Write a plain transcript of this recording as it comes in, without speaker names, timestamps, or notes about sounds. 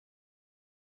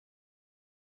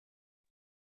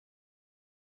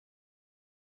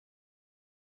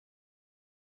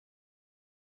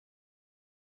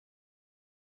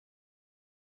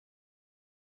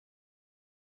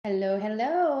Hello,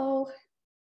 hello.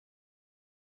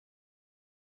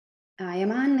 I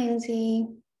am on, Lindsay.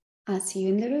 I'll see you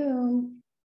in the room.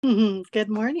 Good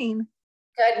morning.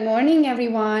 Good morning,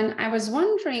 everyone. I was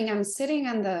wondering, I'm sitting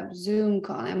on the Zoom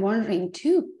call. I'm wondering,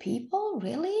 2 people,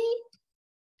 really?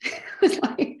 It was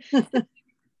like,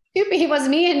 it was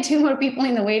me and 2 more people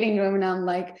in the waiting room. And I'm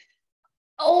like,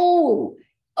 oh,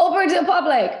 open to the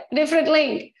public, different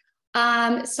link.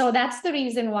 So that's the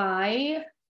reason why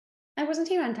I wasn't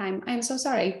here on time. I'm so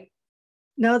sorry.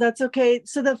 No, that's okay.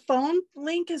 So the phone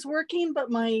link is working, but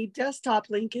my desktop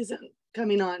link isn't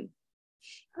coming on.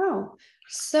 Oh,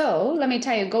 so let me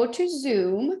tell you, go to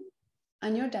Zoom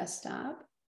on your desktop.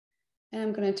 And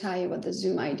I'm going to tell you what the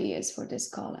Zoom ID is for this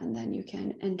call, and then you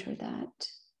can enter that.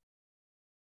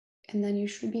 And then you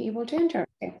should be able to enter.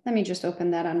 Okay, let me just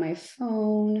open that on my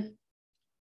phone.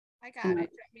 I got it. Do you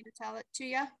want me to tell it to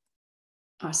you?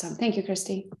 Awesome. Thank you,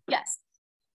 Christy. Yes.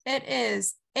 It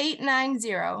is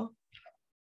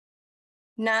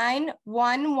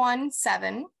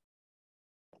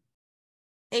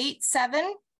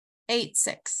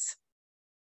 890-9117-8786.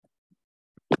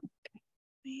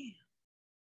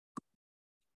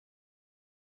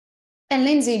 And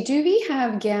Lindsay, do we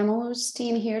have Gamo's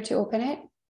team here to open it?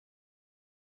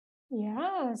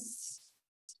 Yes,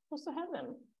 supposed to have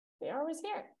them. They're always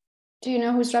here. Do you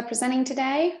know who's representing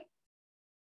today?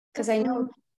 Because I know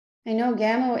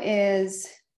Gamo is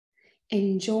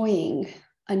enjoying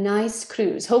a nice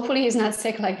cruise. Hopefully he's not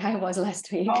sick like I was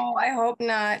last week. Oh, I hope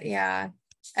not. Yeah.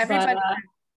 Everybody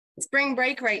spring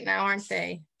break right now, aren't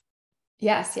they?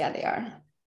 Yes, yeah, they are.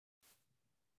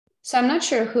 So I'm not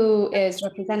sure who is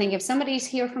representing. If somebody's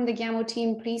here from the Gamo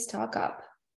team, please talk up.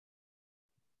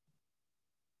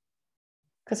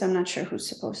 Because I'm not sure who's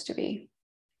supposed to be.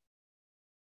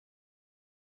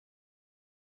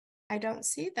 I don't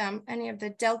see them, any of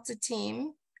the Delta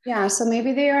team. Yeah, so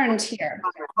maybe they aren't here.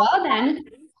 Well then,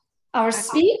 our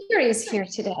speaker is here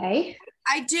today.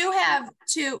 I do have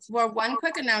one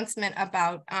quick announcement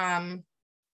about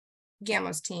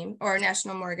Gamo's team or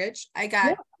National Mortgage. I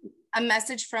got a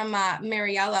message from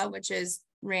Mariella, which is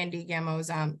Randy Gamo's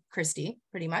Christy,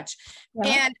 pretty much.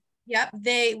 Yeah. And yep,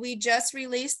 we just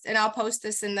released, and I'll post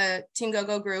this in the Team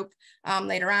Gogo group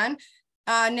later on.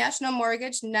 National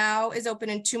Mortgage now is open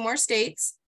in 2 more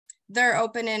states. They're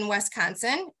open in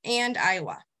Wisconsin and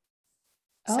Iowa.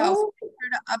 So be sure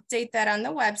to update that on the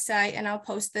website, and I'll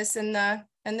post this in the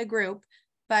group.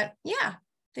 But yeah,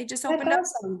 they just opened up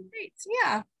states.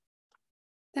 Yeah.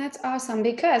 That's awesome,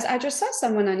 because I just saw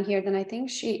someone on here, then I think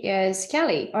she is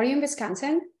Kelly. Are you in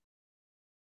Wisconsin?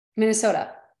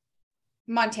 Minnesota?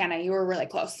 Montana. You were really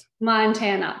close.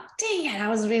 Montana. Dang it, I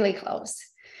was really close.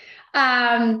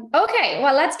 Okay,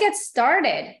 well, let's get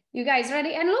started. You guys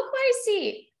ready? And look what I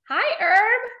see. Hi,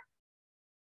 Herb.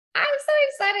 I'm so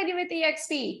excited you're with the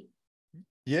EXP.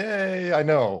 Yay, I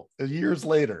know. Years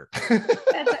later.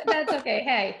 That's okay.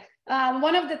 Hey.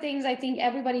 One of the things I think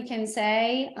everybody can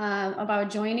say about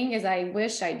joining is, I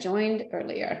wish I joined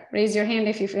earlier. Raise your hand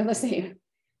if you feel the same.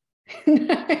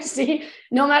 See,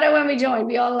 no matter when we join,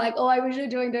 we all like, oh, I wish I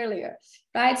joined earlier,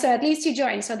 right? So at least you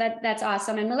joined. So that's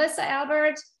awesome. And Melissa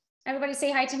Albert, everybody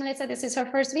say hi to Melissa. This is her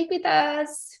first week with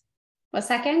us. What,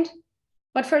 second?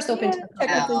 What, first open to the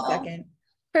public? Second.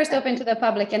 First open to the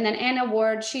public. And then Anna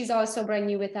Ward, she's also brand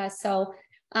new with us. So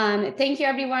thank you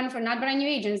everyone for not brand new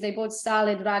agents. They both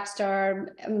solid rockstar.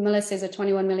 Melissa is a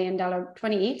 $28 million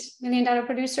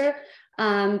producer,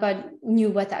 but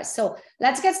new with us. So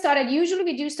let's get started. Usually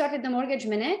we do start with the mortgage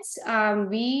minutes.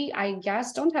 I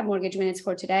guess, don't have mortgage minutes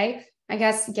for today. I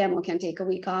guess Gamo can take a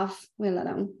week off. We'll let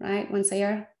them, right? Once a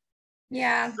year.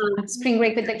 Yeah. Spring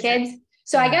break with the kids.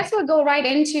 So I guess we'll go right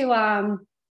into our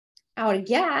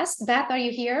guest. Beth, are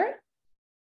you here?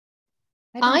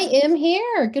 I am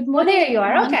here. Good morning. Oh, there you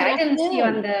are. Okay, I didn't see you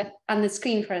on the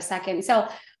screen for a second. So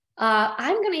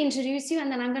I'm going to introduce you, and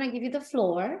then I'm going to give you the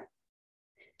floor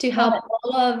to help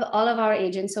all of our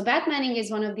agents. So Beth Manning is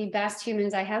one of the best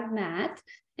humans I have met,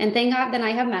 and thank God that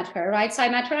I have met her. Right. So I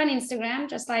met her on Instagram,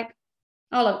 just like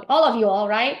all of you all,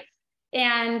 right?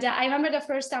 And I remember the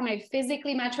first time I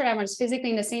physically met her. I was physically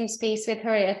in the same space with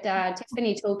her at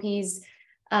Tiffany Topi's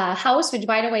house, which,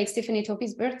 by the way, it's Tiffany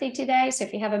Topi's birthday today. So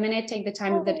if you have a minute, take the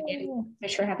time of the day and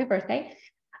wish her happy birthday.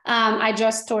 I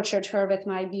just tortured her with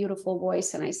my beautiful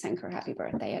voice, and I sang her happy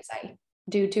birthday, as I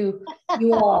do to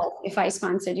you all if I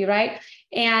sponsored you, right?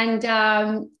 And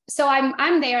so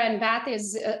I'm there, and Beth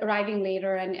is arriving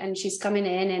later, and she's coming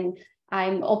in, and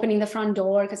I'm opening the front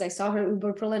door because I saw her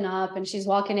Uber pulling up, and she's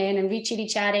walking in, and we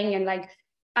chitty-chatting, and like,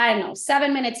 I don't know,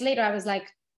 7 minutes later, I was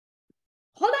like,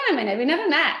 hold on a minute, we never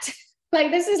met. Like,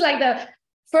 this is like the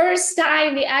first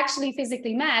time we actually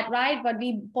physically met, right? But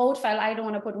we both felt, I don't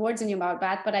want to put words in your mouth,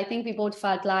 Beth, but I think we both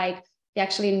felt like we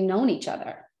actually known each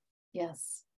other.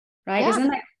 Yes. Right? Yeah.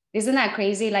 Isn't that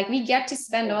crazy? Like we get to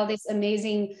spend all this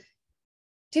amazing,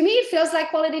 to me, it feels like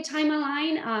quality time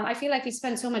online. I feel like we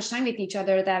spend so much time with each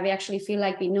other that we actually feel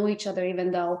like we know each other,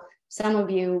 even though some of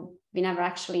you, we never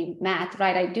actually met,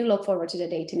 right? I do look forward to the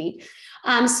day to meet.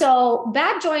 So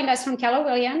Beth joined us from Keller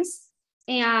Williams.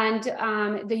 And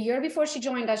the year before she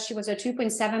joined us, she was a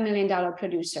 $2.7 million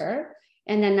producer.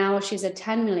 And then now she's a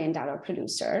 $10 million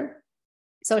producer.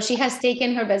 So she has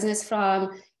taken her business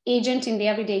from agent in the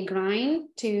everyday grind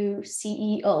to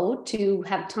CEO, to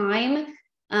have time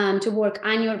to work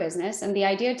on your business. And the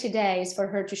idea today is for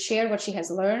her to share what she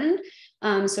has learned,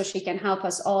 so she can help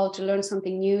us all to learn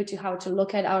something new to how to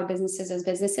look at our businesses as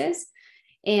businesses.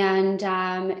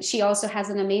 And she also has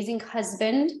an amazing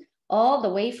husband all the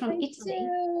way from Italy.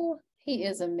 He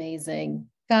is amazing.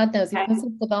 God knows he puts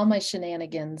up with all my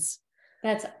shenanigans.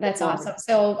 That's awesome.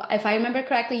 So if I remember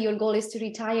correctly, your goal is to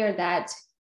retire that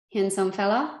handsome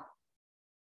fella.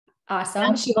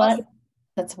 Awesome.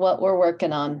 That's what we're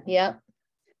working on. Yep.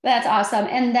 That's awesome.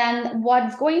 And then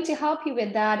what's going to help you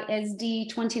with that is the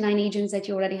 29 agents that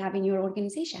you already have in your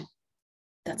organization.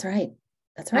 That's right.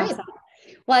 That's right. Awesome.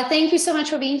 Well, thank you so much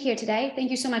for being here today.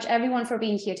 Thank you so much, everyone, for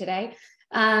being here today.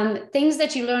 Things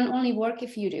that you learn only work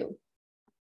if you do.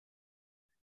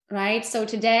 Right? So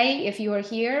today, if you are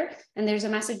here and there's a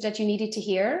message that you needed to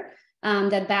hear,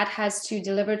 that Beth has to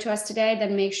deliver to us today,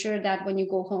 then make sure that when you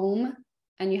go home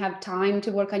and you have time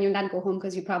to work on your, not go home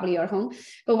because you probably are home,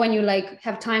 but when you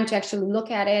have time to actually look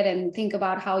at it and think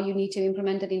about how you need to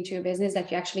implement it into your business,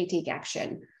 that you actually take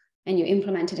action and you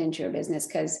implement it into your business.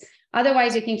 Because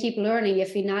otherwise you can keep learning.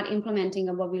 If we're not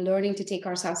implementing what we're learning to take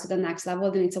ourselves to the next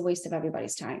level, then it's a waste of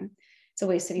everybody's time. It's a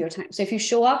waste of your time. So if you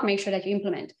show up, make sure that you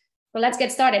implement. Well, let's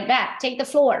get started. Beth, take the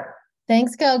floor.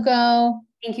 Thanks, Gogo.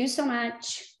 Thank you so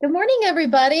much. Good morning,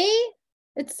 everybody.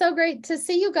 It's so great to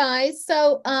see you guys.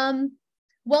 So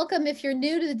welcome if you're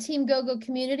new to the Team Gogo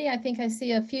community. I think I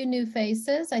see a few new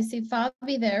faces. I see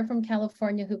Fabi there from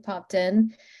California who popped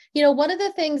in. You know, one of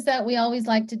the things that we always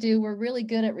like to do, we're really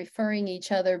good at referring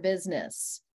each other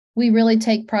business. We really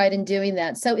take pride in doing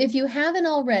that. So if you haven't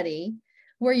already,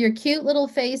 where your cute little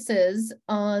faces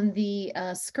on the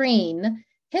screen,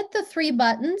 hit the 3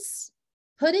 buttons,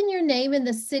 put in your name and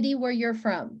the city where you're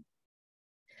from.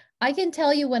 I can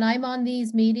tell you when I'm on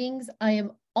these meetings, I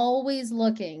am always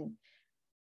looking,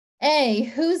 A,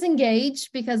 who's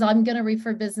engaged, because I'm going to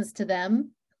refer business to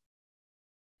them.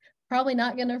 Probably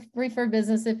not going to refer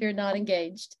business if you're not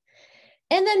engaged.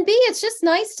 And then B, it's just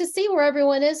nice to see where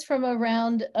everyone is from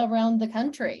around the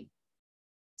country.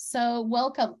 So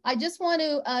welcome. I just want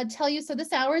to tell you, so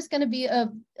this hour is going to be a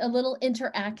little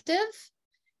interactive.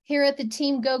 Here at the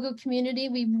Team Gogo community,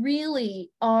 we really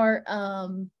are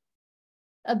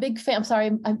a big fan. I'm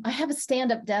sorry, I have a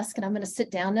stand-up desk and I'm going to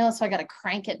sit down now, so I got to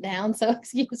crank it down. So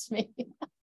excuse me.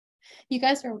 You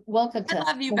guys are welcome to. I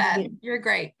love you, Beth. You're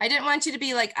great. I didn't want you to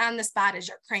be like on the spot as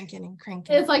you're cranking and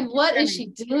cranking. It's like, what is she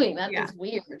doing? That is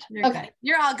weird. You're okay. Good.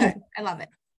 You're all good. I love it.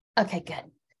 Okay, good.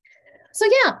 So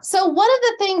yeah, so one of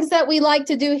the things that we like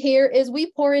to do here is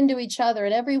we pour into each other,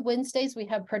 and every Wednesdays we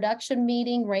have production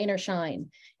meeting, rain or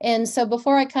shine. And so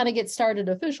before I kind of get started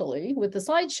officially with the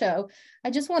slideshow,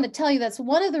 I just want to tell you that's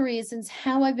one of the reasons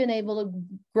how I've been able to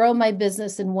grow my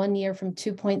business in 1 year from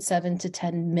 2.7 to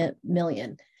 10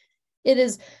 million. It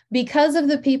is because of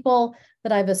the people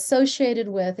that I've associated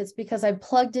with. It's because I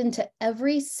plugged into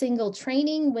every single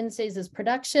training. Wednesdays is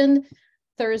production.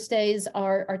 Thursdays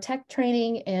are tech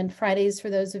training, and Fridays, for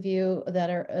those of you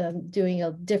that are doing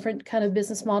a different kind of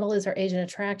business model, is our agent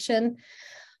attraction.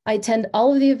 I attend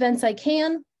all of the events I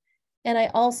can, and I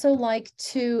also like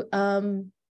to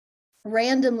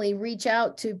randomly reach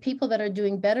out to people that are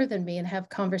doing better than me and have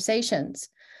conversations.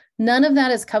 None of that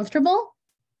is comfortable.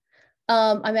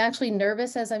 I'm actually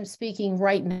nervous as I'm speaking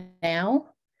right now,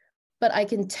 but I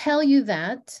can tell you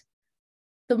that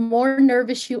the more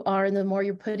nervous you are and the more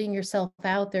you're putting yourself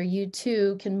out there, you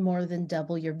too can more than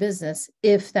double your business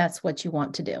if that's what you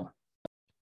want to do.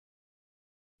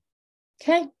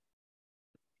 Okay,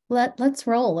 let's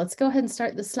roll. Let's go ahead and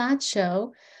start the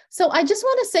slideshow. So I just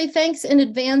want to say thanks in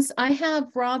advance. I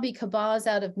have Robbie Cabaz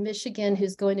out of Michigan,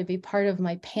 who's going to be part of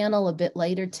my panel a bit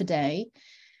later today.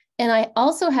 And I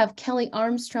also have Kelly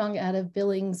Armstrong out of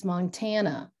Billings,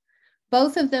 Montana.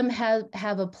 Both of them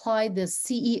have applied this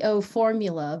CEO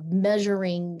formula of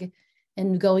measuring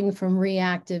and going from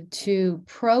reactive to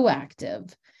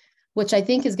proactive, which I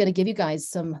think is going to give you guys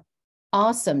some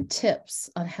awesome tips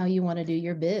on how you want to do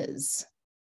your biz.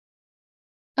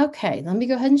 Okay, let me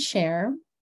go ahead and share.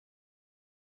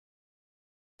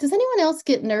 Does anyone else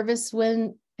get nervous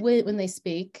when they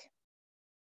speak?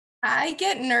 I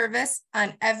get nervous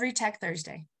on every Tech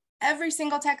Thursday, every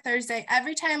single Tech Thursday,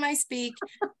 every time I speak,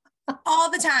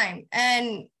 all the time.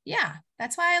 And yeah,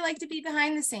 that's why I like to be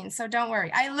behind the scenes. So don't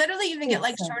worry. I literally even get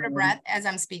like short of breath as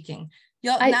I'm speaking.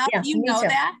 Now that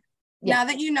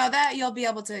you know that, you'll be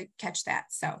able to catch that.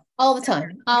 So all the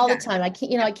time.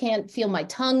 I can't feel my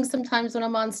tongue sometimes when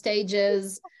I'm on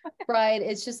stages, right?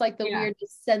 It's just like the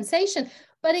weirdest sensation.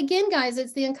 But again, guys,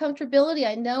 it's the uncomfortability.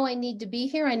 I know I need to be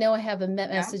here. I know I have a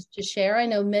message to share. I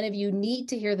know many of you need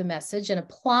to hear the message and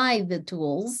apply the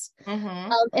tools.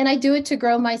 And I do it to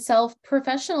grow myself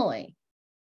professionally.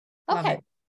 Okay.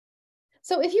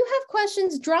 So if you have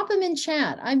questions, drop them in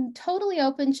chat. I'm totally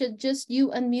open to just you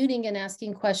unmuting and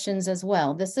asking questions as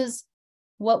well. This is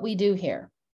what we do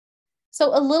here.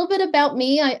 So a little bit about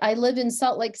me. I live in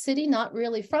Salt Lake City, not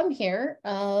really from here,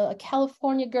 a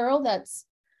California girl that's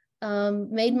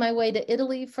made my way to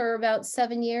Italy for about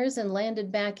 7 years and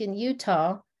landed in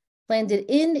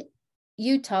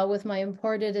Utah with my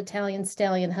imported Italian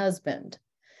stallion husband.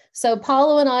 So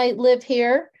Paulo and I live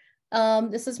here.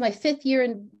 This is my 5th year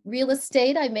in real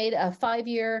estate. I made a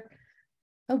 5-year,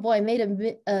 a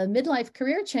midlife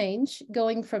career change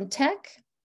going from tech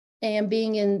and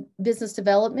being in business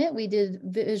development. We did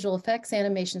visual effects,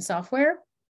 animation software.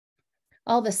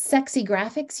 All the sexy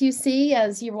graphics you see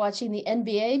as you're watching the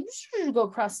NBA go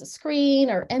across the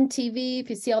screen, or MTV, if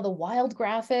you see all the wild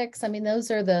graphics. I mean, those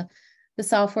are the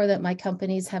software that my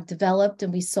companies have developed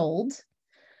and we sold.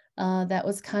 That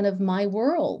was kind of my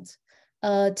world.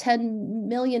 10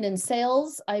 million in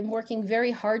sales. I'm working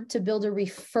very hard to build a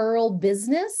referral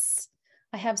business.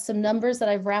 I have some numbers that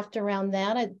I've wrapped around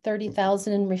that. I had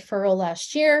 30,000 in referral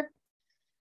last year.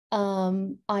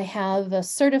 I have a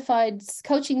certified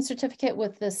coaching certificate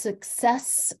with the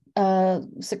Success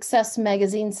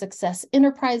Magazine, Success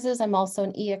Enterprises. I'm also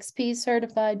an EXP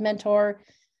certified mentor.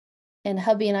 And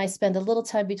hubby and I spend a little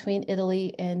time between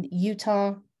Italy and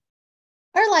Utah.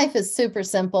 Our life is super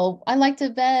simple. I like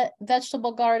to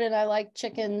vegetable garden. I like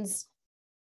chickens.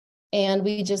 And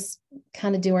we just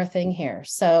kind of do our thing here.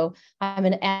 So I'm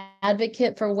an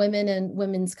advocate for women and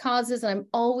women's causes. And I'm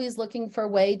always looking for a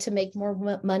way to make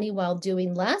more money while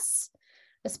doing less,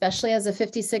 especially as a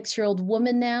 56-year-old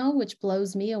woman now, which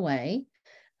blows me away.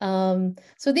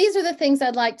 So these are the things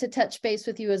I'd like to touch base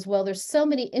with you as well. There's so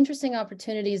many interesting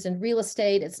opportunities in real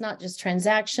estate. It's not just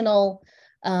transactional,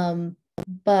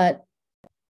 but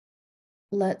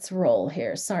let's roll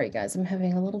here. Sorry, guys, I'm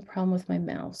having a little problem with my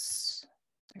mouse.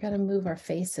 I got to move our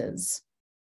faces.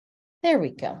 There we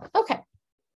go. Okay.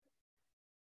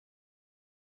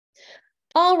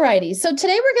 All righty. So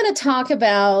today we're going to talk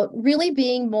about really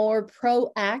being more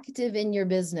proactive in your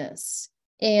business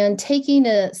and taking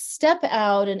a step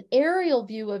out, an aerial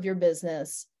view of your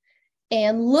business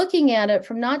and looking at it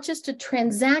from not just a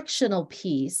transactional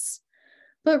piece,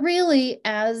 but really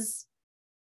as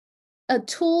a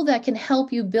tool that can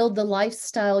help you build the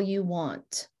lifestyle you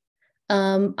want.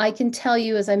 I can tell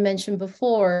you, as I mentioned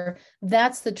before,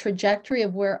 that's the trajectory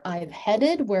of where I've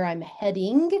headed, where I'm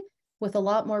heading, with a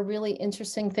lot more really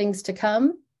interesting things to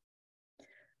come.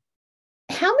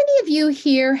 How many of you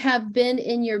here have been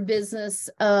in your business,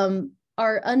 are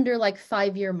under like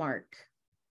 5-year mark?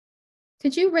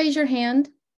 Could you raise your hand?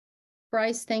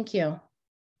 Bryce, thank you.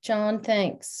 John,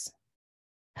 thanks.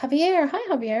 Javier, hi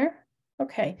Javier.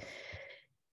 Okay.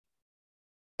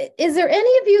 Is there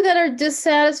any of you that are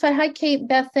dissatisfied? Hi, Kate,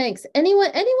 Beth, thanks. Anyone,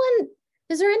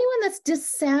 is there anyone that's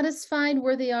dissatisfied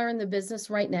where they are in the business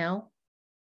right now?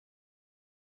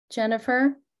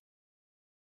 Jennifer?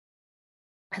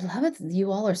 I love it.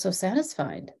 You all are so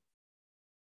satisfied.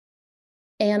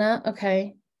 Anna,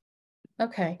 okay.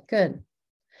 Okay, good.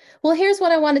 Well, here's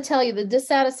what I want to tell you. The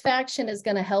dissatisfaction is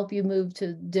going to help you move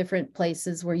to different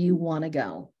places where you want to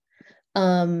go.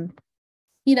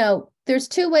 You know, there's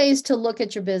 2 ways to look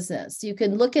at your business. You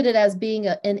can look at it as being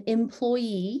an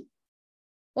employee,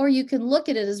 or you can look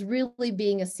at it as really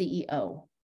being a CEO.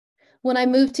 When I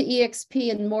moved to EXP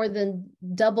and more than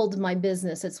doubled my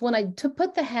business, it's when I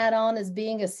put the hat on as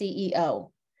being a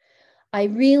CEO. I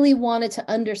really wanted to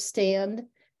understand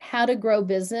how to grow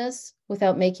business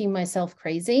without making myself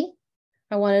crazy.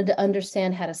 I wanted to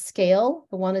understand how to scale.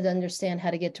 I wanted to understand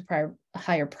how to get to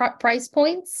higher price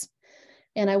points.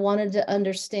 And I wanted to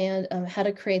understand how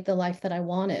to create the life that I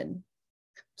wanted.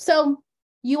 So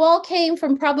you all came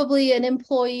from probably an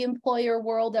employee-employer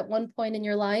world at one point in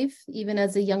your life, even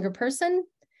as a younger person.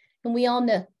 And we all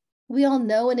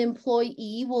know an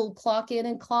employee will clock in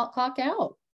and clock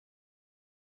out.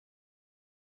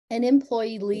 An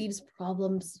employee leaves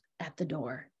problems at the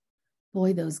door.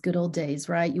 Boy, those good old days,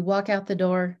 right? You walk out the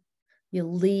door, you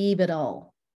leave it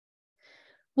all.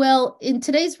 Well, in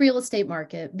today's real estate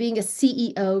market, being a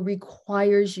CEO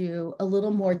requires you a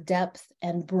little more depth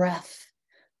and breadth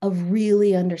of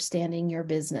really understanding your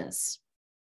business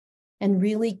and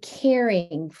really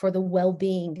caring for the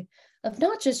well-being of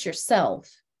not just yourself,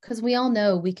 because we all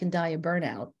know we can die of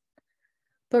burnout,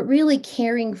 but really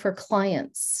caring for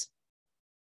clients,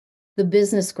 the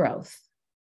business growth,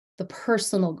 the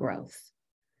personal growth,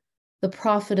 the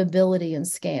profitability and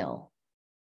scale.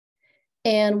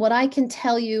 And what I can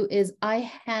tell you is I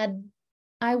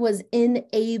was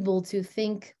unable to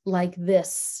think like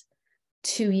this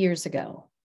 2 years ago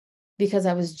because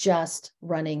I was just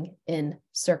running in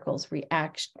circles,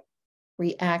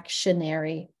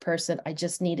 reactionary person. I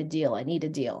just need a deal. I need a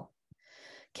deal.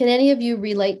 Can any of you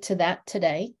relate to that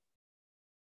today?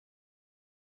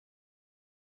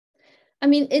 I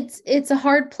mean, it's a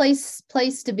hard place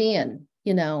to be in,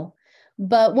 you know,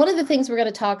 but one of the things we're going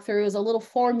to talk through is a little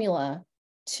formula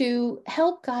to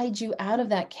help guide you out of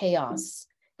that chaos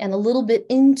and a little bit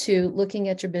into looking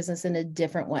at your business in a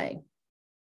different way.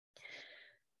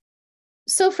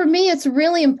 So for me, it's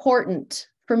really important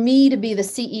for me to be the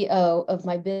CEO of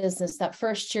my business that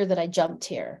first year that I jumped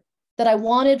here, that I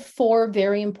wanted 4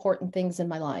 very important things in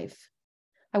my life.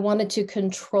 I wanted to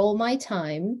control my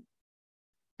time.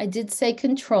 I did say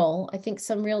control. I think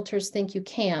some realtors think you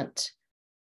can't,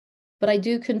 but I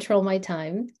do control my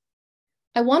time.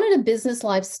 I wanted a business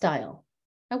lifestyle.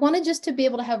 I wanted just to be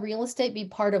able to have real estate be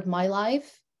part of my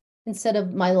life instead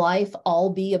of my life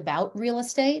all be about real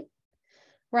estate,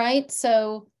 right?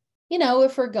 So, you know,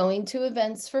 if we're going to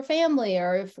events for family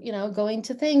or if, you know, going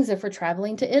to things, if we're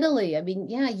traveling to Italy, I mean,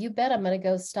 yeah, you bet I'm going to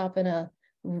go stop in a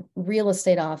real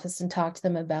estate office and talk to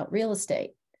them about real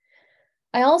estate.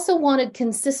 I also wanted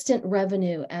consistent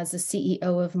revenue as the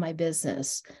CEO of my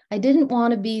business. I didn't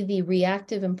want to be the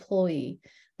reactive employee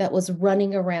that was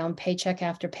running around paycheck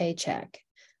after paycheck.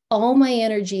 All my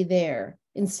energy there,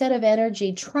 instead of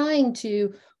energy trying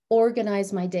to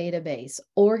organize my database,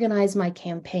 organize my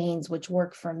campaigns, which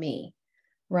work for me,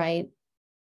 right?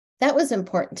 That was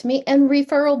important to me. And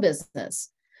referral business.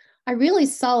 I really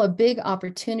saw a big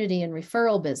opportunity in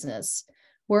referral business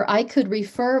where I could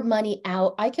refer money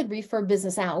out. I could refer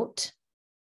business out,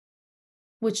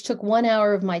 which took 1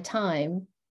 hour of my time,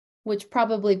 which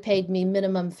probably paid me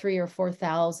minimum $3,000 or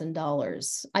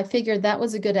 $4,000. I figured that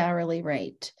was a good hourly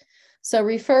rate. So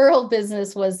referral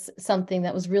business was something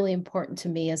that was really important to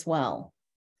me as well.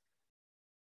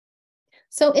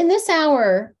 So in this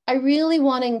hour, I really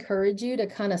want to encourage you to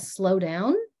kind of slow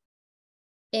down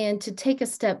and to take a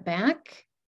step back.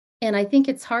 And I think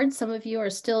it's hard. Some of you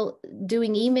are still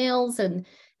doing emails and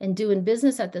doing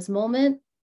business at this moment.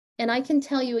 And I can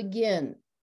tell you again,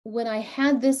 when I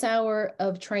had this hour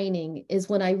of training is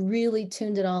when I really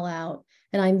tuned it all out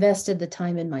and I invested the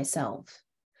time in myself.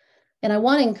 And I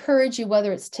want to encourage you,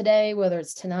 whether it's today, whether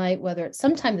it's tonight, whether it's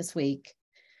sometime this week,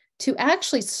 to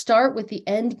actually start with the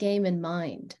end game in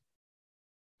mind.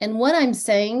 And what I'm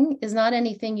saying is not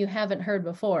anything you haven't heard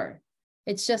before.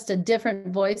 It's just a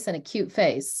different voice and a cute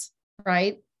face,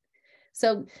 right?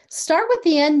 So start with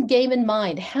the end game in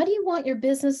mind. How do you want your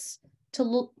business to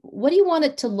look? What do you want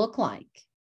it to look like?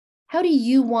 How do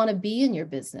you want to be in your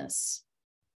business?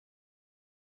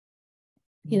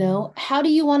 You know, how do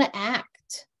you want to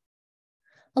act?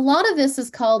 A lot of this is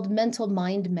called mental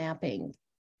mind mapping,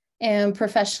 and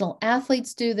professional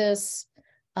athletes do this.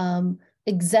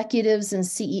 Executives and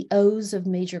CEOs of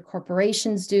major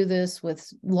corporations do this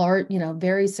with large, you know,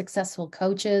 very successful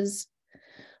coaches.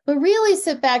 But really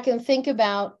sit back and think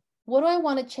about, what do I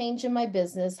want to change in my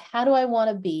business? How do I want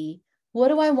to be? What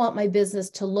do I want my business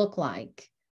to look like?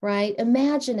 Right?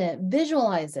 Imagine it,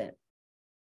 visualize it.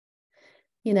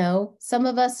 You know, some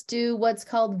of us do what's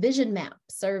called vision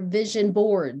maps or vision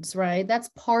boards, right? That's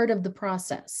part of the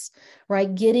process,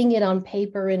 right? Getting it on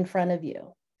paper in front of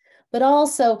you, but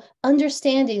also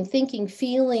understanding, thinking,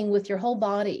 feeling with your whole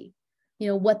body, you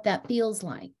know, what that feels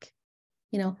like.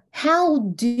 You know, how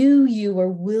do you or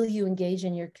will you engage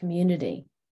in your community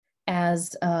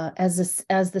as the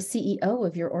CEO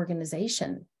of your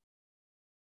organization?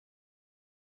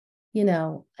 You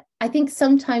know, I think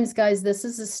sometimes, guys, this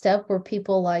is a step where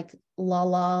people like la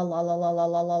la la la la la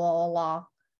la la la la.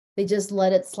 They just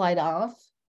let it slide off.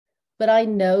 But I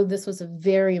know this was a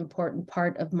very important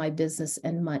part of my business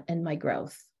and my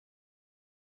growth.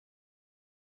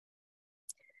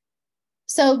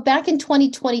 So back in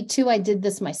 2022, I did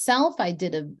this myself. I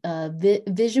did a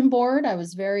vision board. I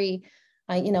was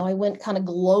I went kind of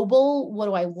global. What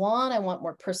do I want? I want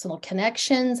more personal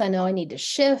connections. I know I need to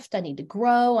shift. I need to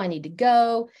grow. I need to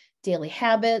go. Daily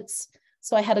habits.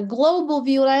 So I had a global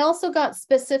view, and I also got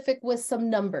specific with some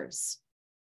numbers,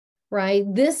 right?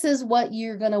 This is what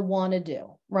you're going to want to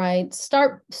do, right?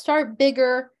 Start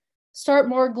bigger, start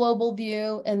more global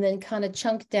view, and then kind of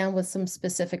chunk down with some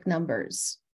specific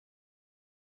numbers.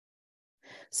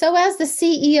 So as the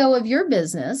CEO of your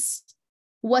business,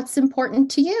 what's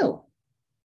important to you?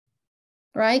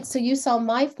 Right? So you saw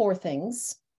my 4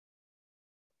 things.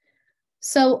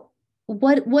 So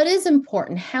what is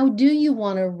important? How do you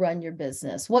want to run your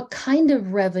business? What kind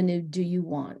of revenue do you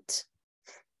want?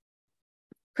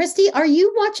 Christy, are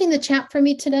you watching the chat for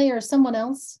me today or someone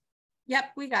else?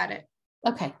 Yep, we got it.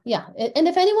 Okay, yeah. And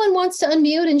if anyone wants to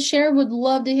unmute and share, would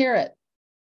love to hear it.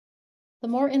 The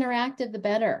more interactive, the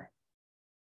better.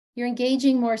 You're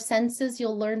engaging more senses,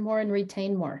 you'll learn more and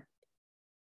retain more.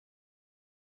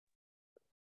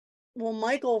 Well,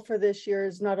 my goal for this year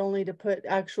is not only to put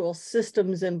actual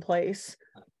systems in place,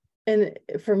 and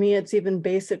for me, it's even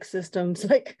basic systems.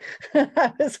 Like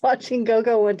I was watching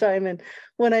Gogo one time, and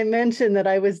when I mentioned that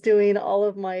I was doing all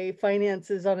of my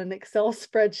finances on an Excel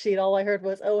spreadsheet, all I heard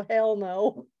was, oh, hell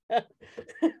no.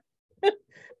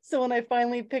 So when I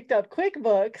finally picked up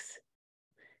QuickBooks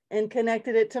and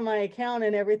connected it to my account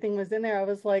and everything was in there, I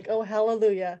was like, oh,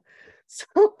 hallelujah. So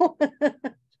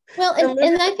well,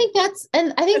 and I think that's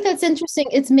interesting.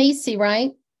 It's Macy,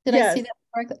 right? Did I see that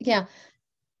correctly? Yeah.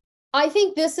 I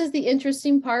think this is the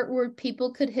interesting part where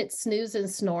people could hit snooze and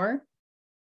snore,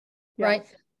 right?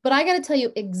 But I got to tell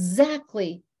you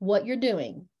exactly what you're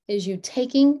doing is you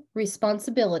taking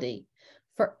responsibility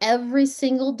for every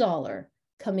single dollar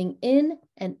coming in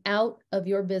and out of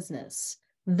your business.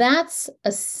 That's a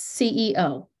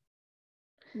CEO.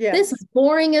 Yes. This is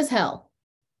boring as hell.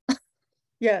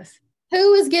 Yes.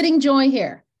 Who is getting joy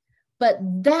here? But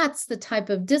that's the type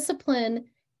of discipline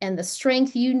and the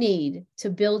strength you need to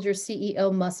build your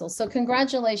CEO muscle. So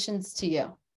congratulations to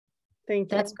you.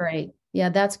 Thank you. That's great. Yeah,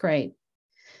 that's great.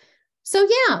 So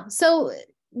yeah, so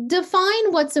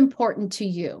define what's important to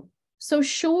you. So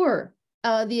sure,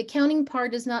 the accounting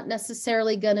part is not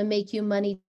necessarily going to make you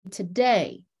money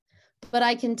today, but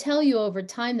I can tell you over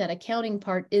time that accounting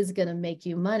part is going to make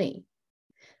you money.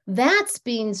 That's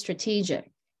being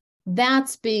strategic.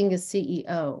 That's being a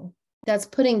CEO. That's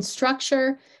putting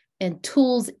structure and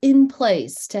tools in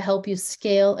place to help you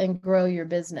scale and grow your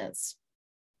business.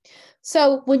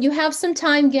 So when you have some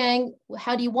time, gang,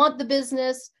 how do you want the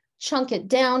business? Chunk it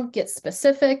down, get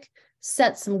specific,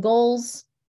 set some goals.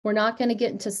 We're not going to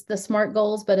get into the SMART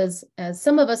goals, but as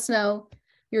some of us know,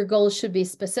 your goals should be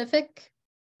specific,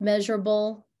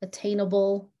 measurable,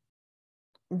 attainable,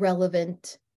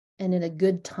 relevant, and in a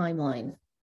good timeline.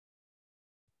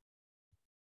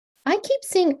 I keep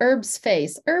seeing Herb's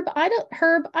face. Herb, I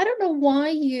don't know why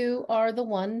you are the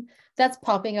one that's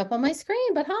popping up on my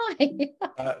screen, but hi.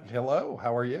 Hello,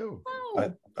 how are you?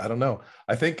 Oh. I don't know.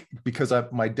 I think because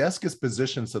my desk is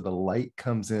positioned so the light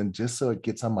comes in just so it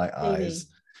gets on my eyes.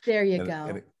 There you and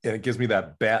go. It gives me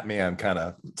that Batman kind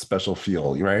of special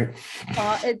feel, right?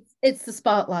 It's the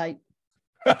spotlight.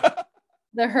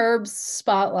 The Herb's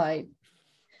spotlight.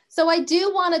 So I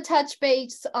do want to touch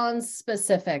base on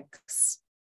specifics.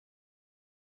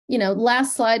 You know,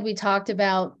 last slide, we talked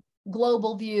about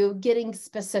global view, getting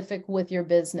specific with your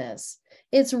business.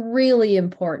 It's really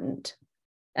important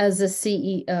as a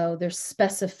CEO, there's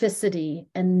specificity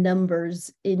and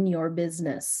numbers in your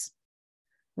business,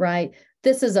 right?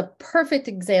 This is a perfect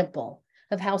example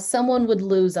of how someone would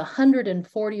lose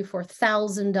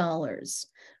 $144,000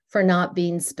 for not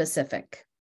being specific.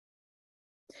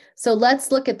 So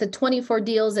let's look at the 24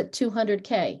 deals at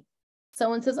 200K.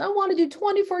 Someone says, I want to do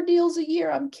 24 deals a year.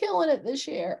 I'm killing it this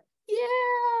year.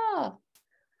 Yeah.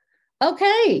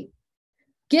 Okay.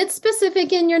 Get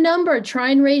specific in your number. Try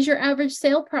and raise your average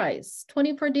sale price.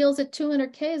 24 deals at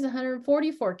 200K is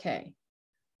 144K.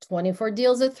 24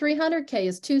 deals at 300K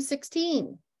is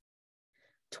 216.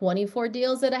 24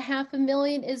 deals at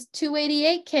 $500,000 is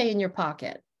 288K in your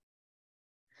pocket.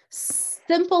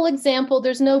 Simple example.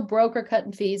 There's no broker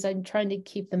cutting fees. I'm trying to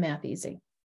keep the math easy.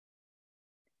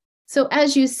 So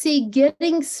as you see,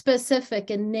 getting specific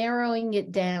and narrowing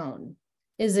it down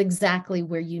is exactly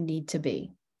where you need to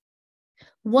be.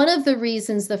 One of the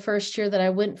reasons the first year that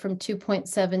I went from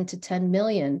 2.7 to 10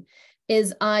 million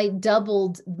is I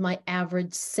doubled my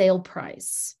average sale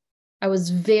price. I was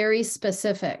very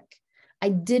specific. I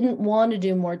didn't want to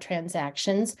do more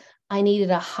transactions. I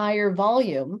needed a higher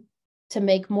volume to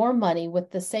make more money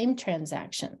with the same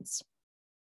transactions.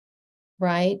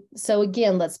 Right? So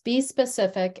again, let's be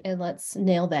specific and let's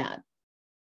nail that.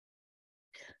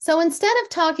 So instead of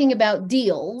talking about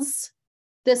deals,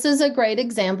 this is a great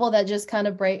example that just kind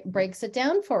of breaks it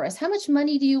down for us. How much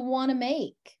money do you want to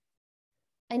make?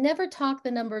 I never talk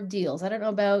the number of deals. I don't know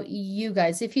about you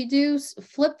guys. If you do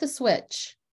flip the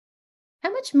switch,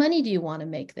 how much money do you want to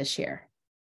make this year?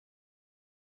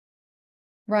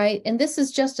 Right. And this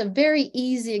is just a very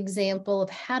easy example of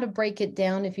how to break it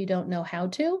down if you don't know how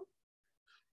to.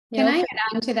 Can I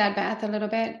add on to that, Beth, a little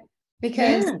bit?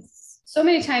 Because so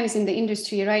many times in the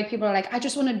industry, right, people are like, I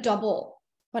just want to double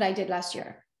what I did last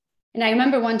year. And I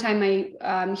remember one time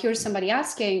I hear somebody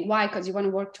asking, why? Because you want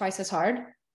to work twice as hard?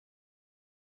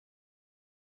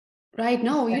 Right?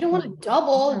 No, you don't want to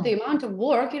double the amount of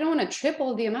work. You don't want to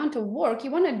triple the amount of work.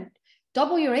 You want to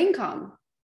double your income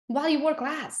while you work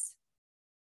less.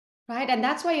 Right? And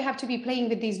that's why you have to be playing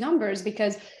with these numbers,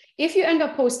 because if you end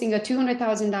up posting a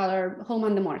 $200,000 home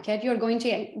on the market, you're going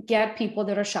to get people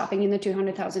that are shopping in the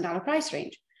 $200,000 price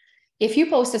range. If you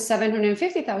post a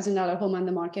 $750,000 home on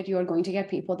the market, you are going to get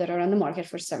people that are on the market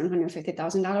for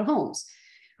 $750,000 homes,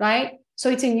 right? So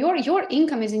it's in your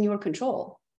income is in your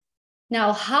control.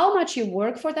 Now, how much you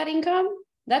work for that income,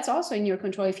 that's also in your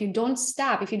control. If you don't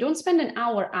stop, if you don't spend an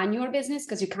hour on your business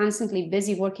because you're constantly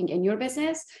busy working in your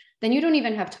business, then you don't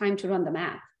even have time to run the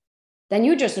math. Then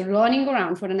you're just running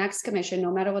around for the next commission,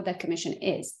 no matter what that commission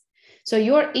is. So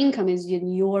your income is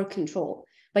in your control,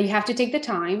 but you have to take the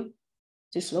time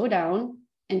to slow down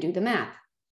and do the math.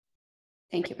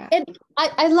 Thank you, Beth. And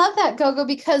I love that, Gogo,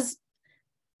 because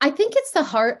I think that's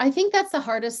the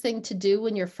hardest thing to do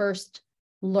when you're first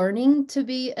learning to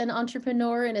be an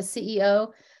entrepreneur and a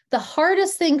CEO. The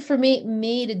hardest thing for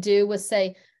me to do was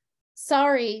say,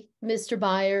 sorry, Mr.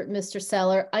 Buyer, Mr.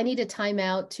 Seller, I need a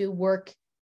timeout to work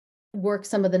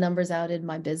some of the numbers out in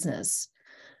my business.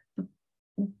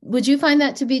 Would you find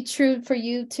that to be true for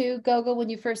you too, Gogo, when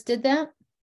you first did that?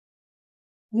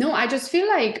 No, I just feel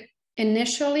like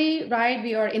initially, right,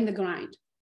 we are in the grind.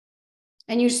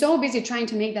 And you're so busy trying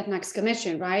to make that next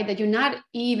commission, right, that you're not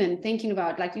even thinking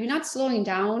about, like, you're not slowing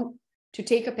down to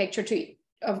take a picture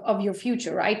of your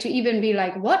future, right? To even be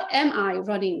like, what am I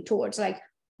running towards? Like,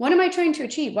 what am I trying to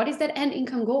achieve? What is that end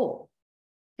income goal?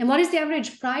 And what is the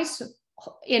average price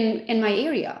in my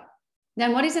area?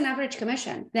 Then what is an average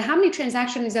commission? Then how many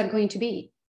transactions is that going to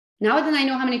be? Now that I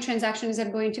know how many transactions are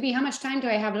going to be, how much time do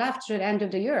I have left to the end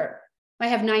of the year? I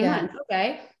have 9 months.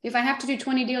 Okay. If I have to do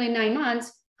 20 deals in 9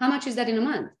 months, how much is that in a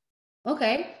month?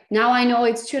 Okay. Now I know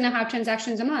it's 2.5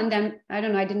 transactions a month. Then I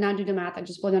don't know. I did not do the math. I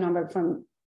just pulled the number from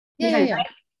behind. Yeah.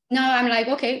 Now I'm like,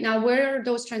 okay, now where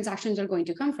those transactions are going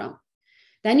to come from?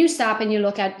 Then you stop and you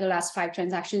look at the last 5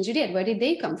 transactions you did. Where did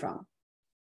they come from?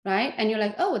 Right? And you're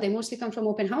like, oh, they mostly come from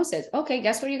open houses. Okay.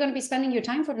 Guess where you're going to be spending your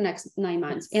time for the next 9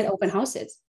 months? In open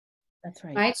houses. That's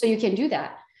right. Right. So you can do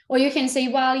that. Or you can say,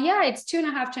 well, yeah, it's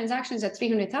 2.5 transactions at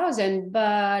 300,000,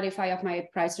 but if I up my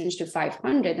price range to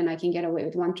 500, then I can get away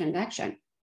with 1 transaction,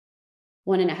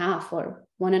 1.5 or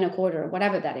 1.25,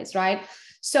 whatever that is, right?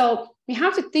 So we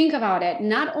have to think about it.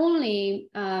 Not only,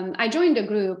 I joined a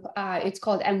group, it's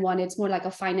called M1. It's more like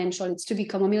a financial, it's to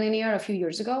become a millionaire a few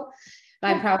years ago.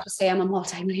 I'm proud to say I'm a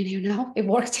multi-millionaire now. It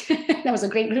worked. That was a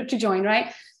great group to join,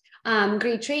 right?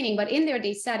 Great training. But in there,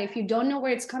 they said, if you don't know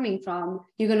where it's coming from,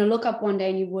 you're going to look up one day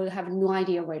and you will have no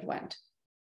idea where it went.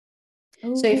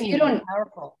 Ooh, so if you don't,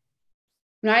 powerful.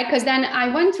 Right? Because then I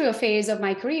went through a phase of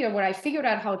my career where I figured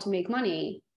out how to make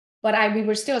money, but we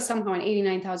were still somehow an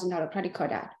 $89,000 credit card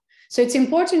debt. So it's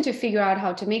important to figure out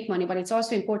how to make money, but it's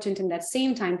also important in that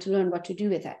same time to learn what to do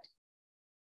with it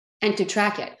and to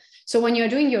track it. So when you're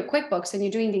doing your QuickBooks and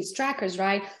you're doing these trackers,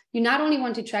 right, you not only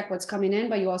want to track what's coming in,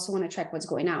 but you also want to track what's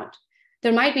going out.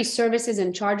 There might be services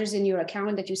and charges in your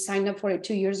account that you signed up for it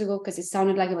 2 years ago because it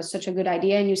sounded like it was such a good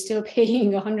idea, and you're still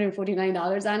paying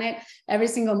 $149 on it every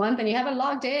single month, and you haven't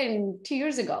logged in 2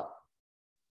 years ago,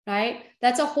 right?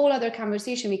 That's a whole other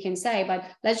conversation we can say, but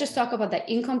let's just talk about the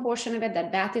income portion of it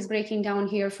that Beth is breaking down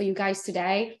here for you guys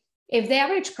today. If the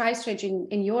average price range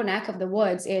in your neck of the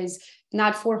woods is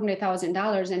not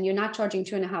 $400,000 and you're not charging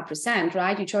 2.5%,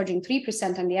 right? You're charging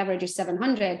 3% and the average is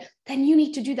 700, then you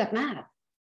need to do that math.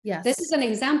 Yes. This is an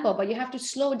example, but you have to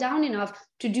slow down enough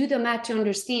to do the math to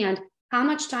understand how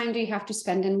much time do you have to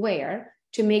spend and where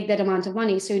to make that amount of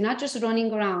money. So you're not just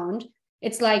running around.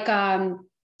 It's like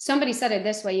somebody said it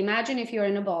this way. Imagine if you're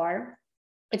in a bar,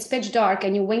 it's pitch dark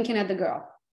and you're winking at the girl.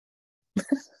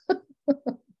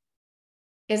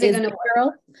 Is it going to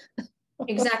work?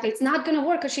 Exactly. It's not going to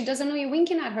work because she doesn't know you're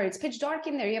winking at her. It's pitch dark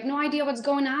in there. You have no idea what's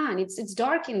going on. It's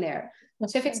dark in there.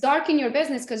 So if it's dark in your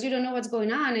business because you don't know what's going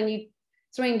on and you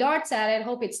throwing darts at it,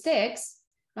 hope it sticks,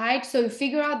 right? So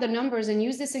figure out the numbers and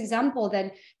use this example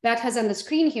that Beth has on the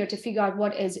screen here to figure out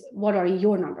what are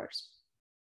your numbers.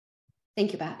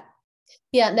 Thank you, Beth.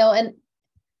 Yeah, no, and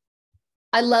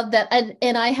I love that.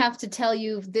 And I have to tell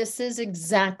you, this is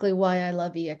exactly why I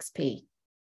love EXP.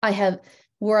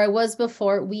 Where I was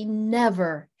before, we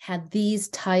never had these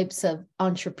types of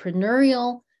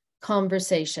entrepreneurial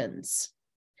conversations.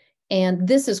 And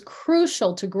this is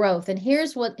crucial to growth. And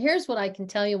here's what I can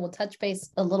tell you. We'll touch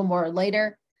base a little more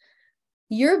later.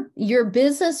 Your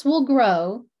business will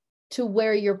grow to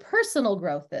where your personal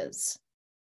growth is.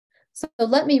 So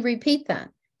let me repeat that.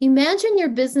 Imagine your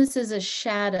business is a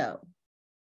shadow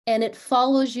and it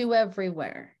follows you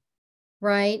everywhere,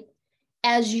 right?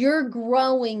 As you're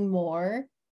growing more,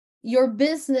 your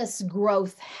business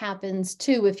growth happens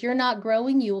too. If you're not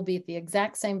growing, you will be at the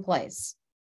exact same place.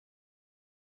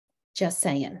 Just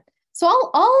saying. So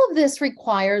all of this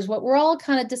requires what we're all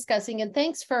kind of discussing, and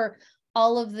thanks for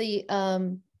all of the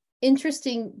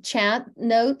interesting chat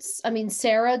notes. I mean,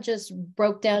 Sarah just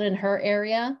broke down in her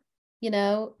area,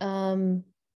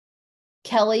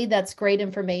 Kelly, that's great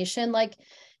information. Like,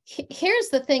 here's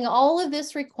the thing, all of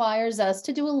this requires us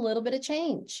to do a little bit of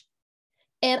change.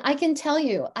 And I can tell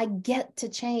you, I get to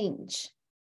change.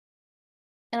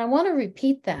 And I want to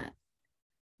repeat that.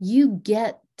 You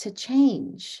get to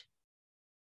change.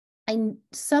 And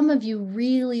some of you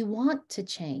really want to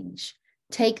change.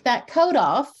 Take that coat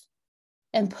off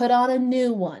and put on a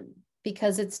new one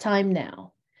because it's time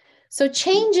now. So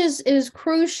change is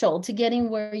crucial to getting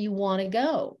where you want to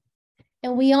go.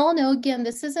 And we all know, again,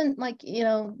 this isn't like,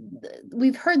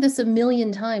 we've heard this a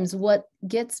million times. What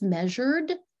gets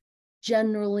measured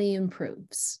generally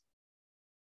improves,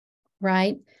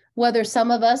 right? Whether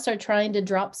some of us are trying to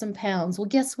drop some pounds, well,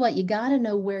 guess what? You got to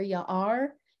know where you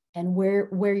are and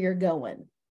where you're going,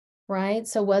 right?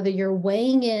 So whether you're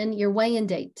weighing in, your weigh-in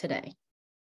date today,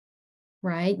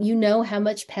 right? You know how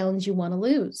much pounds you want to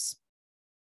lose,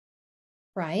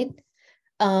 right?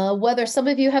 Whether some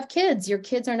of you have kids, your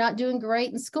kids are not doing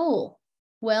great in school.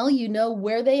 Well, you know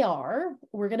where they are.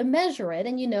 We're going to measure it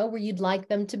and you know where you'd like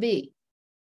them to be.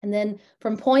 And then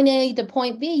from point A to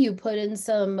point B, you put in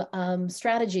some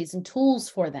strategies and tools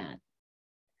for that.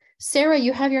 Sarah,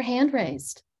 you have your hand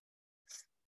raised.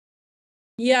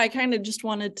 Yeah, I kind of just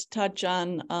wanted to touch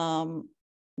on,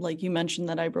 like you mentioned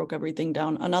that I broke everything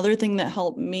down. Another thing that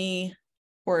helped me,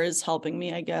 or is helping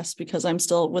me, I guess, because I'm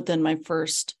still within my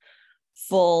first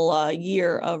full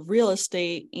year of real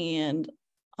estate, and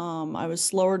I was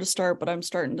slower to start, but I'm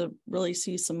starting to really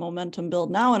see some momentum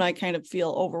build now. And I kind of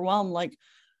feel overwhelmed, like,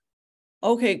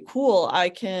 okay, cool. I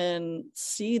can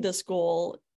see this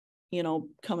goal,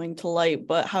 coming to light,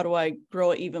 but how do I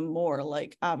grow it even more?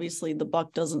 Like, obviously the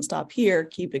buck doesn't stop here,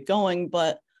 keep it going.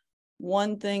 But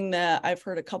one thing that I've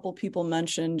heard a couple people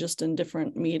mention just in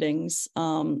different meetings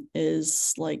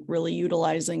is like really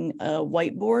utilizing a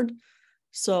whiteboard.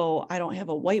 So I don't have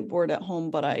a whiteboard at home,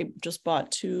 but I just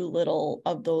bought 2 little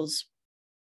of those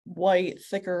white,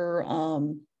 thicker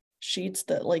sheets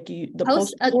that like the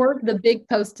poster board, the big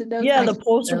Post-it notes. Yeah, the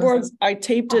poster boards. I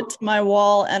taped it to my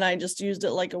wall and I just used it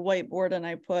like a whiteboard, and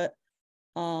I put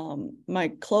my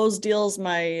closed deals,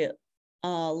 my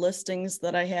listings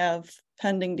that I have,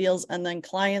 pending deals, and then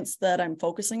clients that I'm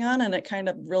focusing on. And it kind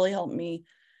of really helped me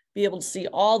be able to see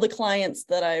all the clients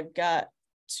that I've got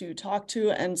to talk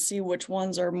to and see which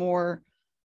ones are more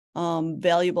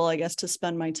valuable, I guess, to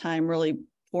spend my time really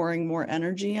pouring more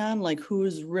energy on, like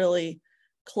who's really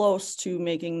close to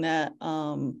making that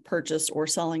purchase or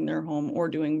selling their home or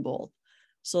doing both.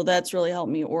 So that's really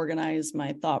helped me organize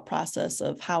my thought process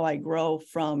of how I grow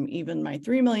from even my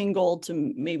 3 million goal to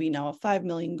maybe now a 5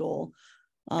 million goal.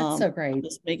 That's so great.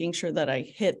 Just making sure that I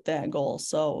hit that goal.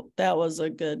 So that was a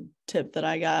good tip that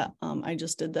I got. I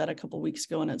just did that a couple of weeks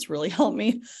ago and it's really helped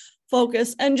me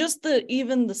focus. And just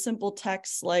even the simple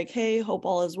texts like, hey, hope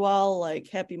all is well, like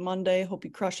happy Monday, hope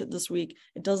you crush it this week.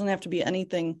 It doesn't have to be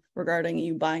anything regarding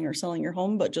you buying or selling your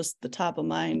home, but just the top of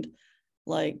mind,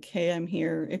 like, hey, I'm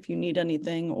here if you need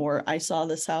anything, or I saw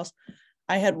this house.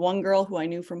 I had one girl who I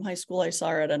knew from high school. I saw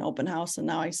her at an open house and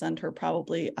now I send her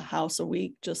probably a house a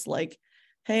week, just like,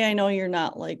 hey, I know you're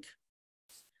not like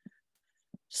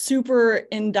super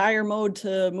in dire mode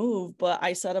to move, but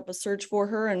I set up a search for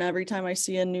her. And every time I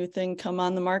see a new thing come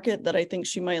on the market that I think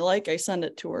she might like, I send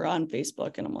it to her on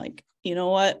Facebook. And I'm like, you know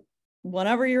what?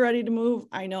 Whenever you're ready to move,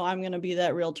 I know I'm going to be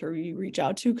that realtor you reach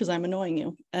out to because I'm annoying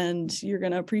you and you're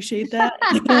going to appreciate that.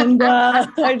 And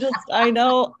I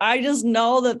just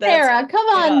know that that's Sarah, come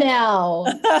on now.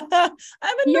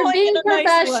 I'm annoying. You're being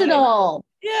professional.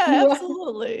 Yeah,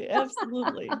 absolutely.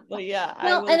 Absolutely. But yeah,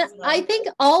 Well, I think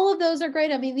all of those are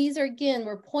great. I mean, these are, again,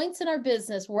 we're points in our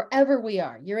business wherever we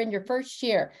are. You're in your first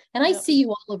year, and I see you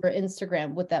all over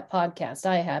Instagram with that podcast.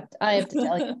 I have to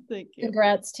tell you, thank you.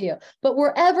 Congrats to you. But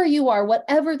wherever you are,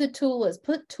 whatever the tool is,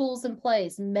 put tools in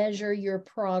place, measure your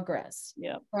progress.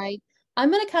 Yeah. Right. I'm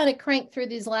going to kind of crank through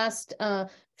these last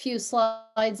few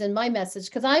slides in my message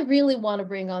because I really want to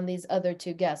bring on these other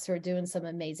two guests who are doing some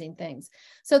amazing things.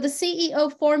 So the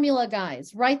CEO formula,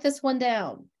 guys, write this one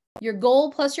down. Your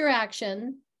goal plus your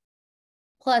action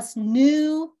plus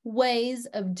new ways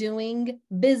of doing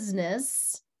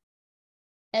business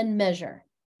and measure.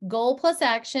 Goal plus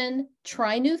action,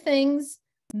 try new things,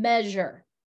 measure.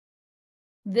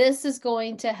 This is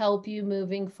going to help you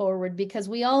moving forward because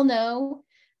we all know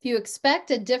if you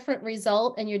expect a different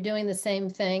result and you're doing the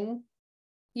same thing,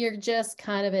 you're just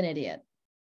kind of an idiot.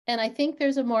 And I think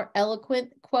there's a more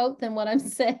eloquent quote than what I'm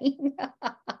saying.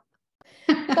 But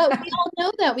we all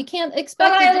know that we can't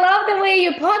expect. Well, I love the way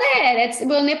you put it.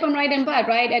 We'll nip them right in bud,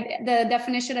 right? The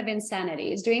definition of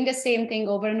insanity is doing the same thing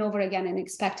over and over again and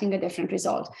expecting a different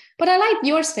result. But I like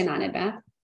your spin on it, Beth.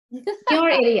 You're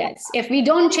idiots. If we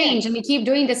don't change and we keep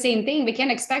doing the same thing, we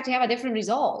can't expect to have a different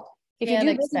result. If you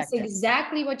do business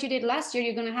exactly what you did last year,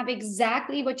 you're going to have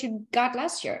exactly what you got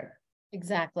last year.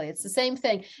 Exactly. It's the same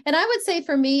thing. And I would say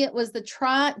for me, it was the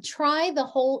try the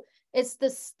whole, it's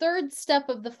this third step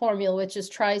of the formula, which is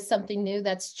try something new.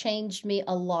 That's changed me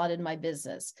a lot in my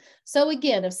business. So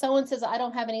again, if someone says, I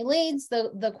don't have any leads,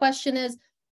 the question is,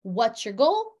 what's your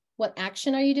goal? What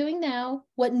action are you doing now?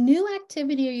 What new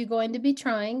activity are you going to be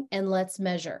trying? And let's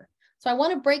measure. So I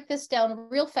want to break this down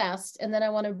real fast, and then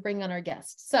I want to bring on our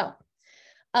guests. So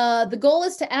the goal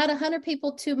is to add 100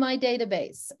 people to my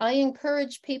database. I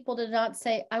encourage people to not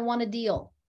say, I want a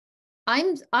deal.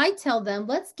 I tell them,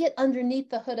 let's get underneath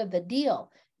the hood of the deal.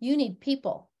 You need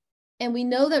people. And we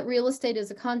know that real estate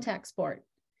is a contact sport.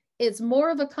 It's more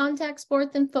of a contact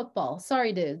sport than football.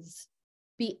 Sorry, dudes.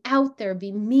 Be out there,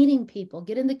 be meeting people,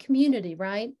 get in the community,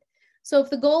 right? So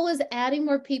if the goal is adding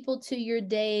more people to your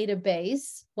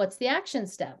database, what's the action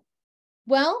step?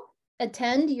 Well,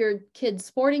 attend your kids'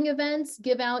 sporting events,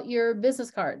 give out your business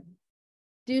card,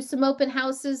 do some open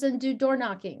houses and do door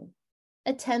knocking,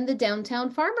 attend the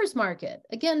downtown farmers market.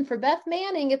 Again, for Beth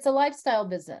Manning, it's a lifestyle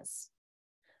business.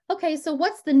 Okay, so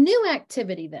what's the new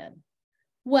activity then?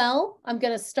 Well, I'm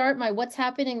going to start my What's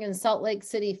Happening in Salt Lake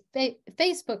City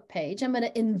Facebook page. I'm going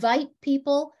to invite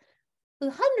people,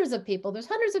 hundreds of people. There's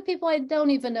hundreds of people I don't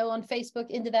even know on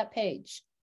Facebook into that page.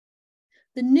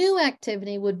 The new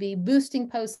activity would be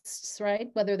boosting posts, right?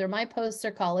 Whether they're my posts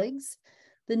or colleagues.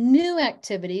 The new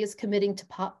activity is committing to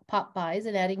pop buys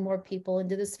and adding more people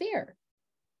into the sphere,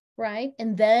 right?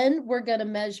 And then we're going to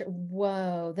measure,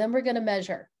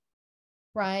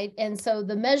 right? And so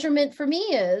the measurement for me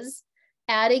is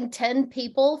adding 10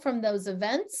 people from those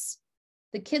events,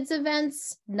 the kids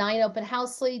events, 9 open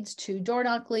house leads, 2 door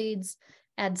knock leads,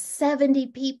 add 70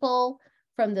 people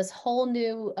from this whole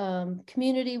new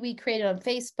community we created on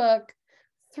Facebook,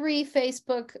 3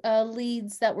 Facebook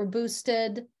leads that were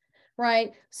boosted,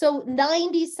 right? So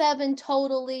 97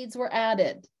 total leads were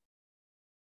added.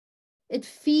 It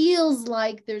feels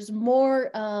like there's more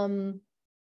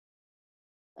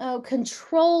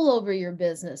control over your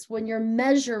business when you're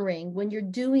measuring, when you're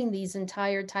doing these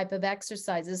entire type of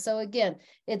exercises. So again,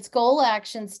 it's goal,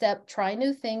 action, step, try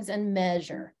new things and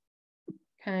measure.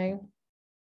 Okay.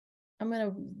 I'm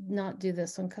going to not do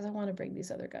this one because I want to bring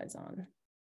these other guys on.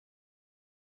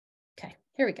 Okay,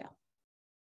 here we go.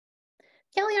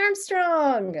 Kelly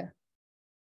Armstrong.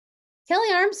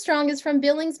 Kelly Armstrong is from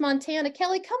Billings, Montana.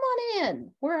 Kelly, come on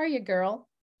in. Where are you, girl?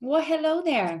 Well, hello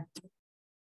there.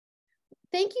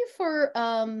 Thank you for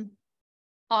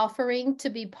offering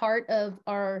to be part of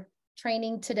our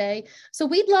training today. So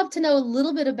we'd love to know a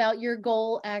little bit about your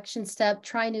goal, action step,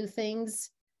 try new things,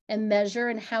 and measure,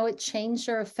 and how it changed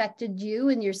or affected you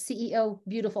and your CEO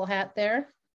beautiful hat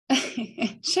there.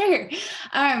 Sure.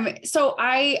 So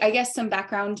I guess some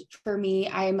background for me,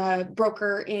 I'm a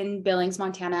broker in Billings,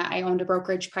 Montana. I owned a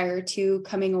brokerage prior to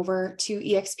coming over to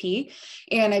EXP,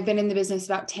 and I've been in the business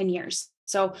about 10 years.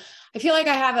 So I feel like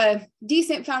I have a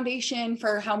decent foundation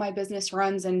for how my business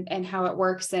runs and how it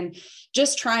works, and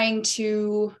just trying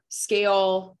to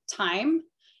scale time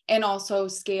and also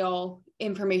scale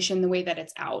information the way that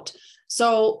it's out.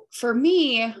 So for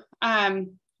me,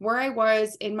 where I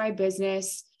was in my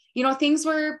business, you know, things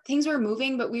were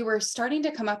moving, but we were starting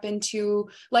to come up into,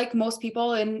 like most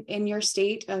people in your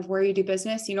state of where you do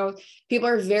business, you know, people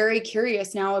are very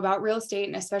curious now about real estate,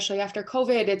 and especially after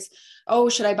COVID, it's, oh,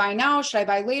 should I buy now? Should I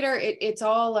buy later? It's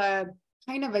all kind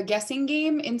kind of a guessing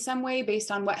game in some way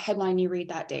based on what headline you read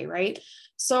that day, right?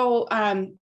 So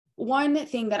one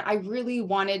thing that I really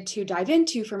wanted to dive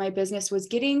into for my business was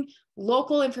getting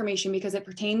local information, because it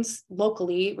pertains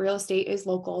locally. Real estate is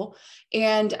local,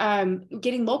 and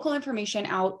getting local information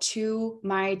out to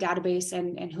my database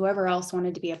and whoever else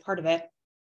wanted to be a part of it.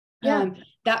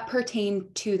 That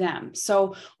pertained to them.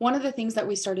 So one of the things that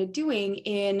we started doing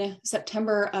in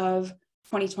September of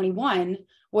 2021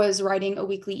 was writing a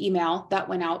weekly email that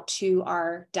went out to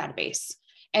our database.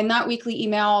 And that weekly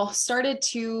email started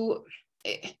to,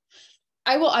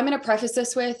 I'm going to preface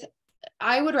this with,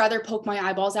 I would rather poke my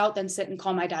eyeballs out than sit and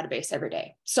call my database every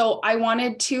day. So I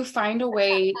wanted to find a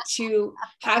way to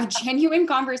have genuine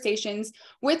conversations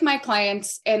with my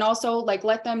clients, and also like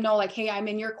let them know like, hey, I'm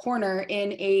in your corner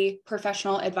in a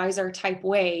professional advisor type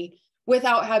way,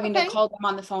 without having to call them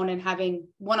on the phone and having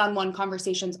one-on-one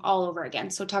conversations all over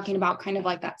again. So talking about kind of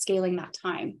like that, scaling that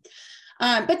time.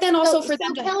 But then also for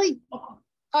them to— Kelly,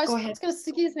 Go ahead.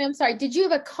 Excuse me, I'm sorry. Did you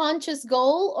have a conscious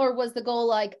goal, or was the goal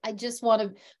like, I just want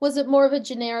to, was it more of a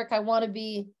generic, I want to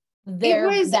be there,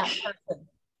 that person?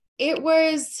 It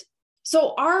was,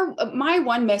 so my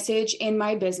one message in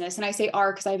my business, and I say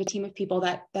our because I have a team of people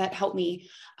that help me,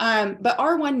 but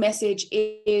our one message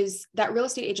is that real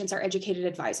estate agents are educated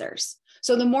advisors.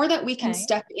 So the more that we can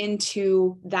step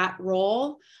into that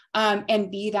role,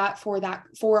 and be that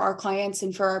for our clients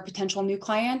and for our potential new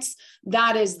clients,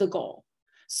 that is the goal.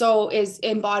 So is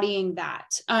embodying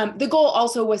that. The goal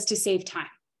also was to save time,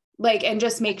 like, and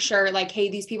just make sure like, hey,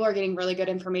 these people are getting really good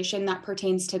information that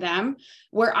pertains to them,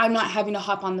 where I'm not having to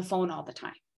hop on the phone all the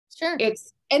time. Sure.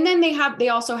 And then they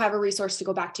also have a resource to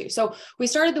go back to. So we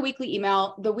started the weekly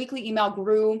email. The weekly email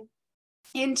grew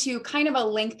into kind of a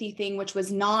lengthy thing, which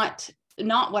was not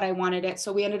what I wanted it.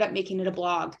 So we ended up making it a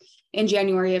blog in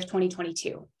January of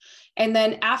 2022. And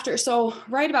then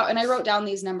and I wrote down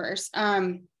these numbers.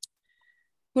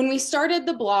 When we started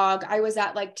the blog, I was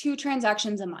at like 2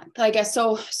 transactions a month, I guess.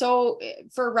 So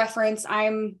for reference,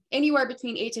 I'm anywhere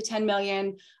between 8 to 10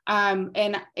 million,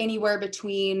 and anywhere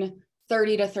between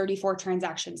 30 to 34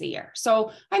 transactions a year.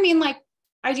 So, I mean, like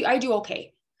I do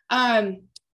okay. And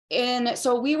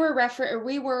so we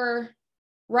were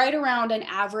right around an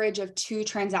average of 2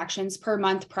 transactions per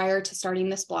month prior to starting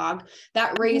this blog.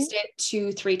 That raised it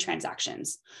to 3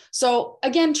 transactions. So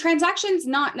again, transactions,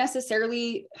 not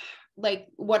necessarily like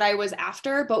what I was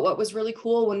after, but what was really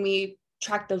cool when we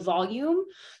tracked the volume.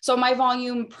 So my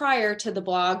volume prior to the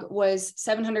blog was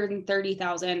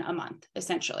 730,000 a month,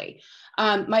 essentially.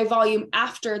 My volume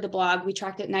after the blog, we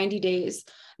tracked it 90 days.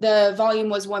 The volume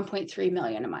was 1.3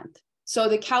 million a month. So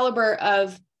the caliber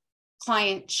of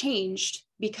client changed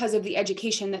because of the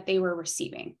education that they were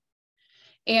receiving.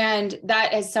 And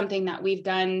that is something that we've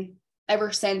done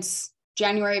ever since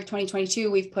January of 2022.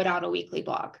 We've put out a weekly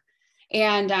blog.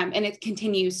 And it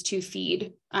continues to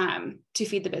feed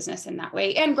the business in that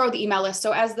way and grow the email list.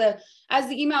 So as the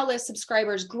email list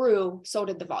subscribers grew, so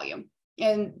did the volume.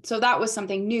 And so that was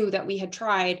something new that we had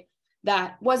tried,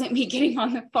 that wasn't me getting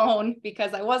on the phone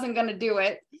because I wasn't going to do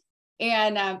it,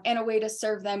 and a way to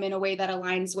serve them in a way that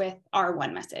aligns with our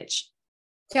one message.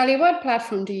 Kelly, what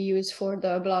platform do you use for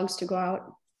the blogs to go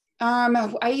out?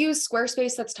 I use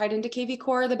Squarespace, that's tied into KV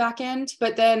Core, the back end,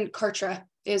 but then Kartra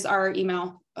is our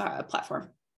email platform.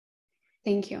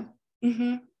 Thank you.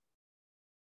 Mm-hmm.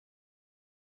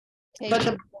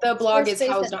 But the blog is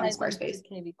housed on Squarespace.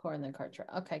 KV Core and then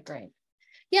Kartra. Okay, great.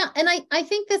 Yeah, and I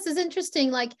think this is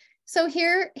interesting. Like, so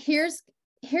here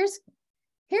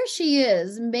she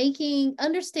is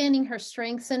understanding her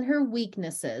strengths and her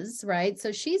weaknesses, right?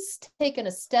 So she's taken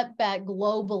a step back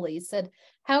globally, said,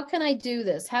 how can I do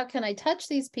this? How can I touch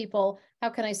these people? How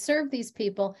can I serve these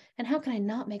people? And how can I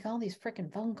not make all these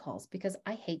freaking phone calls? Because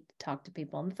I hate to talk to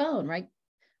people on the phone, right?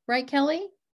 Right, Kelly?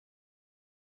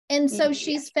 And so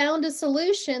she's found a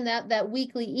solution that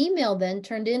weekly email then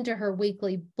turned into her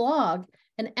weekly blog.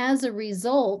 And as a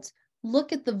result,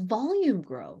 look at the volume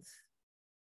growth.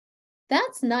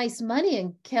 That's nice money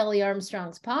in Kelly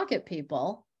Armstrong's pocket,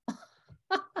 people.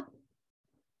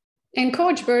 And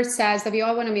Coach Bert says that we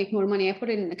all want to make more money. I put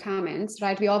it in the comments,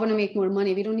 right? We all want to make more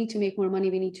money. We don't need to make more money.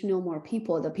 We need to know more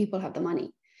people. The people have the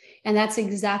money. And that's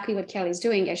exactly what Kelly's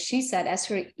doing. As she said, as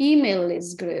her email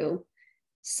list grew,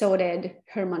 so did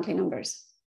her monthly numbers.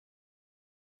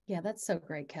 Yeah, that's so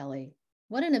great, Kelly.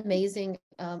 What an amazing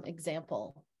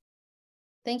example.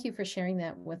 Thank you for sharing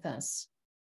that with us.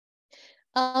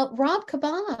 Rob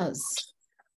Cabaz,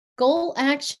 goal,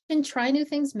 action, try new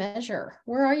things, measure.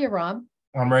 Where are you, Rob?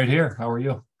 I'm right here. How are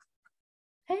you?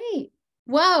 Hey,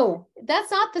 whoa,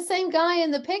 that's not the same guy in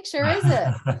the picture, is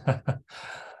it?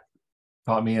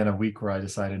 Caught me in a week where I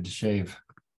decided to shave.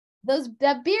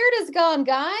 That beard is gone,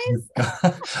 guys.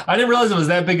 I didn't realize it was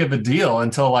that big of a deal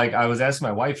until like I was asking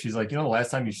my wife. She's like, the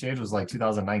last time you shaved was like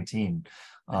 2019.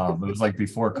 It was like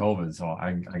before COVID. So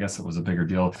I guess it was a bigger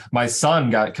deal. My son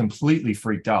got completely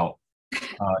freaked out.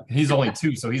 He's only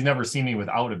 2, so he's never seen me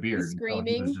without a beard. Screaming.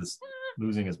 So he was just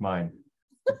losing his mind.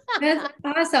 That's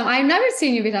awesome. I've never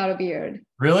seen you without a beard.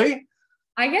 Really?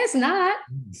 I guess not.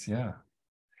 Yeah.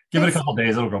 Give it a couple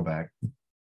days, it'll grow back.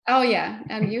 Oh yeah,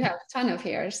 and you have a ton of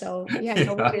hair, so you have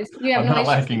no worries. You have I'm no not issues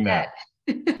lacking with that.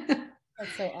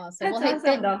 That's so awesome. That's Well,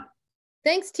 awesome, though.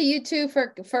 thanks to you two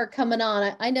for coming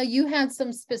on. I know you had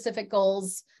some specific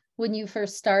goals when you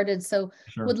first started, so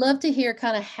Sure. would love to hear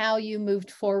kind of how you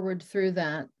moved forward through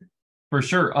that. For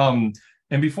sure.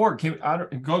 And before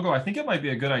Gogo, I think it might be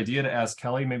a good idea to ask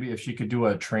Kelly maybe if she could do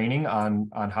a training on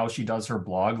how she does her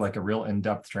blog, like a real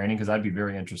in-depth training, because I'd be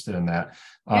very interested in that.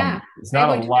 Yeah, it's not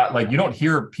a lot, like you don't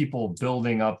hear people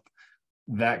building up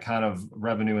that kind of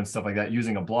revenue and stuff like that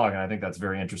using a blog, and I think that's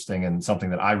very interesting and something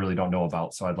that I really don't know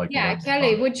about. So I'd like to learn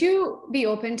Kelly, about. would you be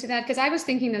open to that? Because I was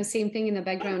thinking the same thing in the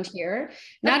background here.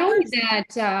 Not only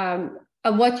that,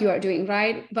 what you are doing,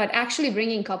 right? But actually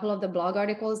bringing a couple of the blog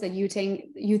articles that you think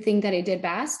that it did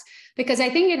best, because I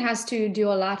think it has to do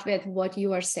a lot with what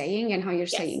you are saying and how you're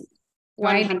saying.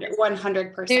 Right?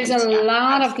 100%. There's a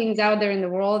lot of things out there in the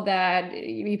world that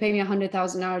you pay me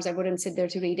 $100,000, I wouldn't sit there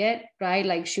to read it, right?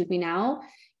 Like shoot me now,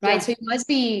 right? Yeah. So you must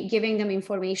be giving them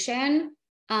information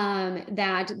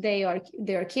that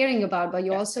they're caring about, but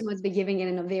you also must be giving it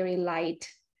in a very light.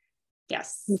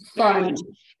 Yes. Fun.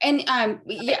 And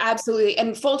yeah, absolutely.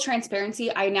 And full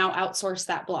transparency, I now outsource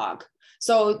that blog.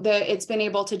 So it's been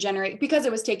able to generate, because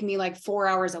it was taking me like 4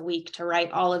 hours a week to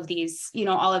write all of these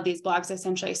blogs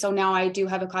essentially. So now I do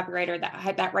have a copywriter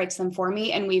that writes them for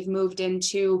me. And we've moved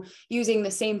into using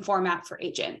the same format for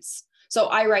agents. So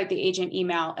I write the agent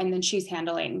email and then she's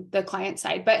handling the client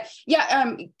side. But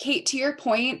yeah, Kate, to your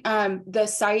point, the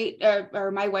site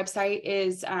or my website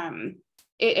is,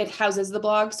 it houses the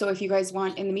blog. So if you guys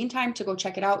want in the meantime to go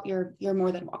check it out, you're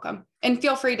more than welcome. And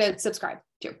feel free to subscribe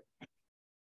too.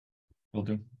 Will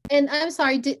do. And I'm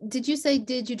sorry, did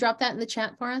you drop that in the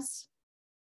chat for us?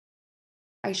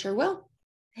 I sure will.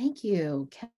 Thank you,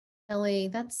 Kelly.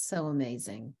 That's so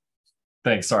amazing.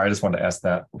 Thanks. Sorry, I just wanted to ask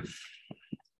that.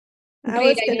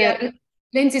 Great idea.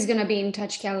 Lindsay's going to be in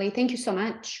touch, Kelly. Thank you so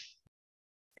much.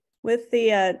 With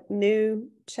the new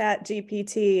Chat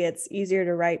GPT, it's easier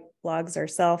to write blogs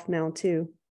ourselves now too.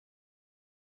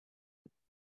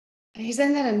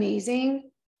 Isn't that amazing?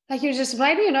 Like you're just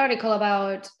writing an article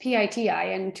about PITI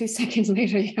and 2 seconds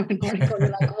later you have an article.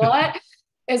 You're like, what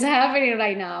is happening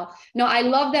right now? No, I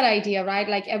love that idea, right?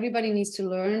 Like everybody needs to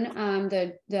learn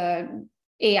the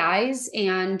AIs.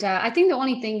 And I think the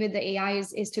only thing with the AI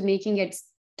is to making it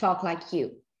talk like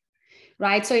you,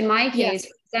 right? So in my case,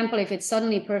 for example, if it's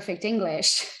suddenly perfect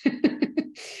English,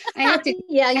 I have to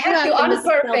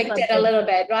unperfect it a little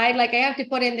bit, right? Like I have to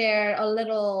put in there a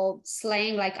little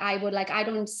slang, I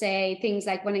don't say things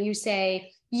like when you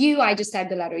say you, I just type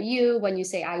the letter U. When you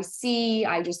say I see,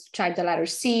 I just type the letter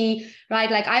C,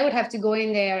 right? Like I would have to go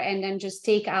in there and then just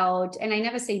take out, and I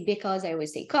never say because, I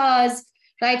always say cause,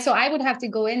 right? So I would have to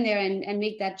go in there and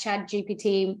make that Chat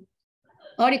GPT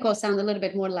article sound a little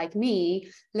bit more like me,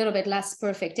 a little bit less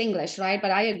perfect English, right?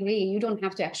 But I agree, you don't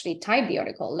have to actually type the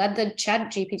article. Let the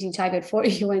Chat GPT type it for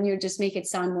you and you just make it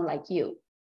sound more like you.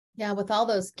 Yeah, with all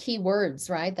those keywords,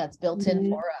 right? That's built in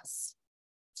for us.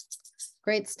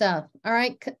 Great stuff. All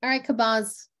right,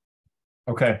 Kabaz.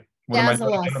 Okay. What am I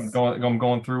doing? I'm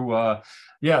going through.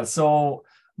 Yeah. So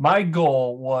my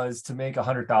goal was to make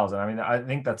 100,000. I mean, I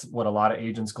think that's what a lot of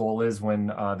agents' goal is when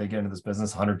they get into this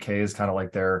business. 100K is kind of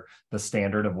like the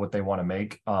standard of what they want to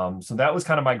make. So that was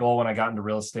kind of my goal when I got into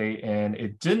real estate, and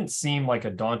it didn't seem like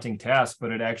a daunting task,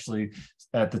 but it actually,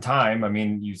 at the time, I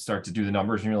mean, you start to do the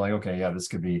numbers and you're like, okay, yeah, this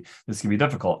could be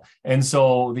difficult. And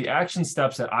so the action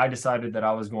steps that I decided that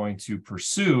I was going to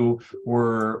pursue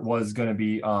was going to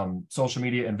be social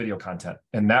media and video content.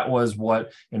 And that was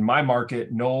what, in my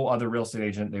market, no other real estate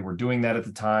agent, they were doing that at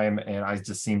the time. And I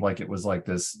just seemed like it was like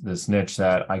this niche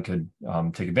that I could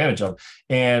take advantage of.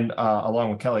 And along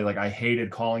with Kelly, like I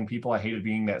hated calling people. I hated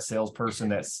being that salesperson,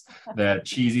 that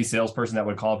cheesy salesperson that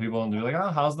would call people and be like, oh,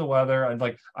 how's the weather? And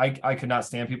like, I could not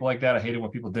stand people like that. I hated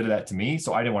when people did that to me.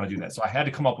 So I didn't want to do that. So I had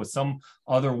to come up with some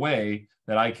other way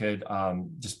that I could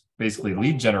just basically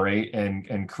lead generate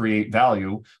and create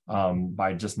value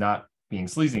by just not being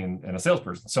sleazy and a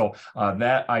salesperson. So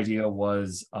that idea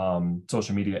was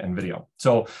social media and video.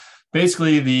 So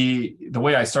basically the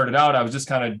way I started out, I was just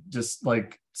kind of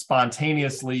like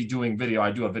spontaneously doing video.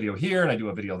 I do a video here and I do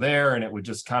a video there, and it would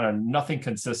just kind of nothing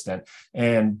consistent.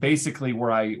 And basically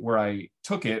where I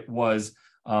took it was,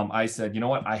 I said, you know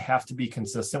what, I have to be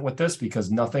consistent with this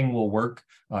because nothing will work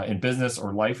in business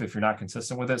or life if you're not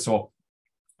consistent with it. So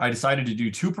I decided to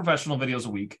do 2 professional videos a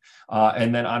week.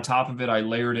 And then on top of it, I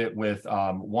layered it with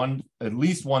at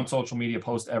least one social media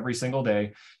post every single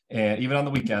day, and even on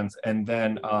the weekends, and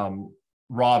then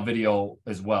raw video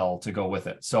as well to go with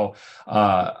it. So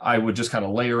I would just kind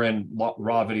of layer in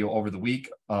raw video over the week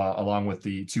along with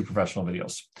the 2 professional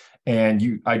videos.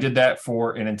 And I did that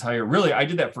for I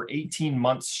did that for 18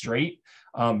 months straight.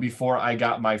 Before I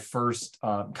got my first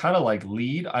kind of like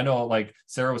lead. I know, like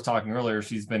Sarah was talking earlier,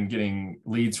 she's been getting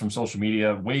leads from social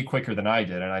media way quicker than I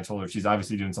did. And I told her she's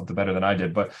obviously doing something better than I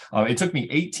did. But it took me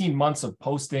 18 months of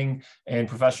posting and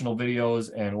professional videos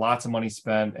and lots of money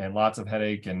spent and lots of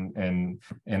headache and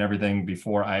everything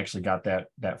before I actually got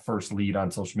that first lead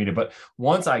on social media. But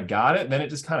once I got it, then it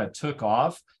just kind of took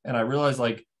off. And I realized,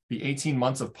 like, the 18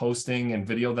 months of posting and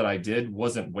video that I did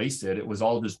wasn't wasted. It was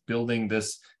all just building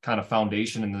this kind of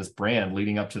foundation and this brand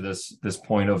leading up to this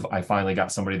point of I finally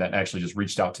got somebody that actually just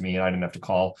reached out to me, and I didn't have to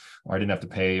call, or I didn't have to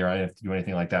pay, or I didn't have to do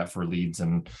anything like that for leads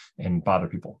and bother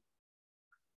people.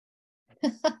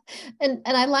 and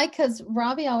I like, because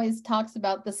Robbie always talks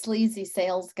about the sleazy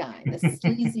sales guy, the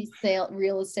sleazy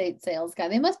real estate sales guy.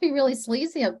 They must be really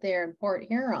sleazy up there in Port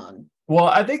Huron. Well,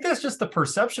 I think that's just the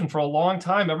perception. For a long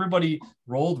time, everybody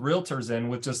rolled realtors in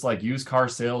with just like used car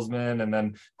salesmen, and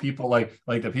then people like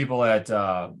the people at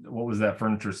what was that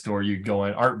furniture store? You'd go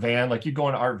in, Art Van, like you'd go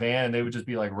in Art Van, and they would just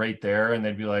be like right there, and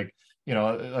they'd be like, you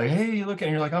know, like, hey, you looking?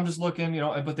 And you're like, I'm just looking, you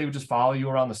know, but they would just follow you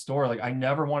around the store. Like, I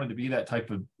never wanted to be that type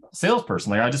of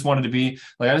salesperson. Like, I just wanted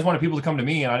people to come to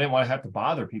me, and I didn't want to have to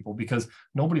bother people, because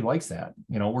nobody likes that.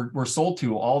 You know, we're sold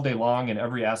to all day long in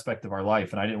every aspect of our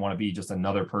life, and I didn't want to be just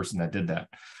another person that did that.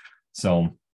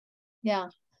 So yeah,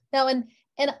 no, and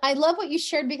I love what you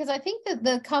shared, because I think that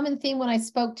the common theme when I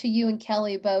spoke to you and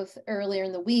Kelly both earlier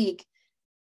in the week,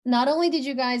 not only did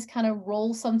you guys kind of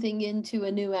roll something into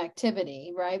a new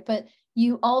activity, right? But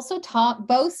you also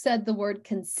both said the word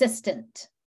consistent.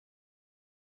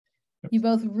 You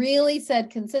both really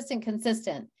said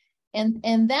consistent.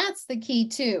 And that's the key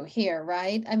too here,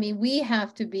 right? I mean, we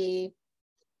have to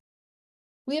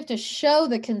show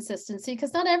the consistency,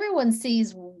 because not everyone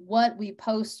sees what we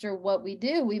post or what we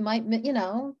do. We might, you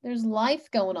know, there's life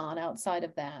going on outside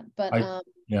of that. But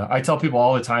I tell people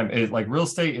all the time, like, real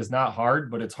estate is not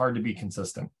hard, but it's hard to be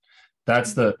consistent.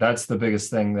 That's the biggest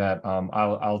thing that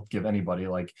I'll give anybody.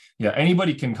 Like, yeah,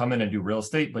 anybody can come in and do real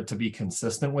estate, but to be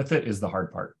consistent with it is the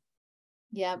hard part.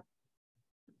 Yeah.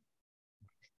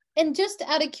 And just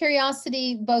out of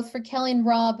curiosity, both for Kelly and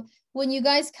Rob, when you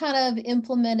guys kind of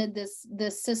implemented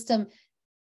this system,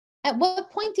 at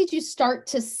what point did you start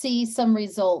to see some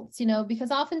results? You know, because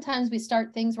oftentimes we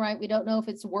start things right, we don't know if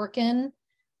it's working.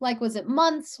 Like, was it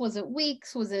months? Was it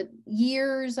weeks? Was it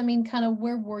years? I mean, kind of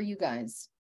where were you guys?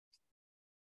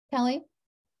 Kelly?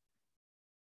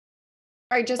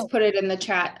 I just put it in the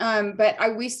chat,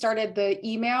 but we started the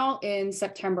email in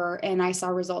September, and I saw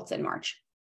results in March.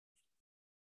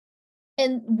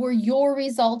 And were your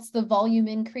results the volume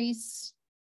increase?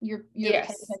 Your yes.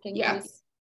 paycheck increase?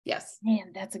 Yeah. Yes.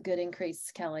 Man, that's a good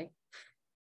increase, Kelly.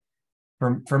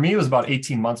 For me, it was about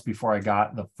 18 months before I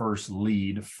got the first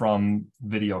lead from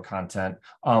video content.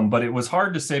 But it was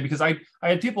hard to say, because I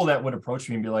had people that would approach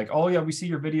me and be like, oh yeah, we see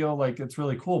your video, like, it's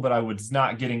really cool. But I was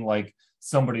not getting like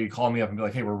somebody to call me up and be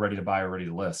like, hey, we're ready to buy or ready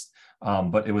to list.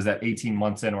 But it was that 18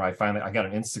 months in where I got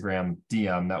an Instagram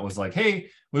DM that was like,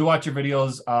 hey, we watch your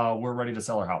videos. We're ready to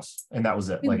sell our house. And that was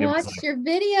it. We watched your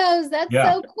videos. That's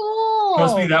so cool.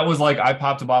 Trust me, that was like, I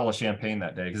popped a bottle of champagne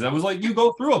that day, because I was like, you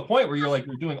go through a point where you're like,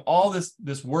 you're doing all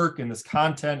this work and this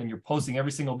content, and you're posting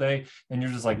every single day, and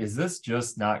you're just like, is this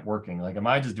just not working? Like, am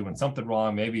I just doing something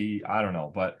wrong? Maybe, I don't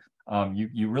know. But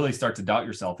you really start to doubt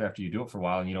yourself after you do it for a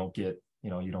while, and you don't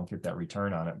get that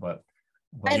return on it. But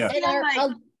yeah. And are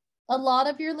a lot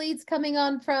of your leads coming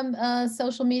on from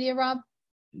social media, Rob?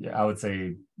 Yeah, I would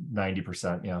say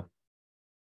 90%. Yeah.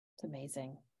 It's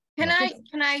amazing. Can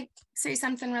I say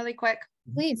something really quick?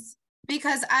 Please.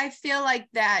 Because I feel like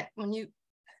that when you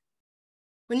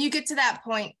get to that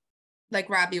point, like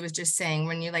Robbie was just saying,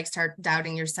 when you like start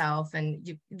doubting yourself,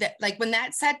 and when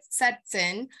that sets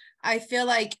in, I feel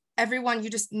like everyone, you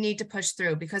just need to push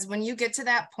through, because when you get to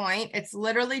that point, it's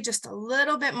literally just a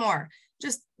little bit more.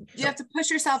 You have to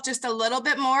push yourself just a little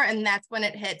bit more, and that's when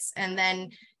it hits, and then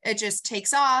it just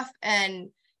takes off, and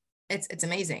it's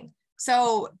amazing.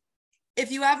 So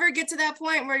if you ever get to that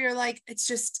point where you're like, it's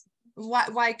just,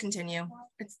 why continue?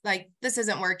 It's like, this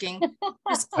isn't working.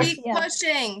 Just keep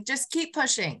pushing. Just keep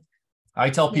pushing. I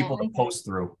tell people to post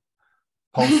through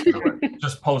it.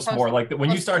 Just post more. Like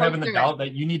when you start having the doubt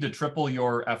that you need to triple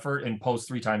your effort and post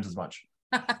 3 times as much.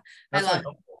 I love it.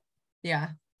 Yeah.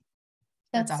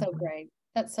 That's awesome. So great.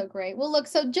 That's so great. Well, look,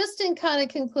 so just in kind of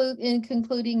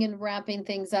concluding and wrapping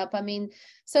things up, I mean,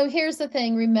 so here's the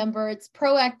thing. Remember, it's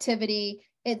proactivity.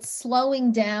 It's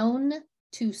slowing down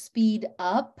to speed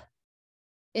up.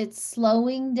 It's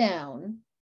slowing down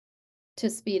to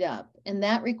speed up. And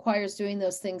that requires doing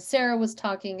those things Sarah was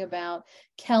talking about,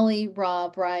 Kelly,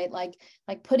 Rob, right? Like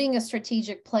putting a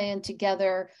strategic plan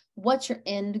together. What's your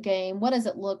end game? What does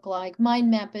it look like?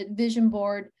 Mind map it, vision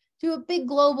board, do a big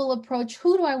global approach.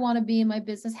 Who do I want to be in my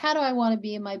business? How do I want to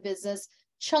be in my business?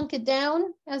 Chunk it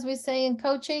down, as we say in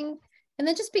coaching, and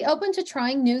then just be open to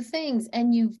trying new things.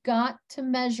 And you've got to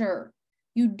measure.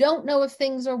 You don't know if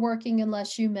things are working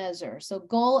unless you measure. So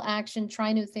goal, action,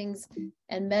 try new things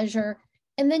and measure.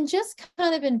 And then just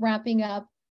kind of in wrapping up,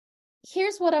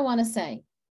 here's what I want to say.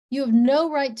 You have no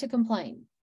right to complain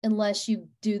unless you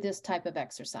do this type of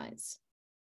exercise.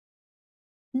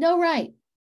 No right.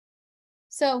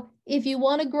 So if you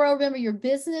want to grow, remember your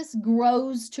business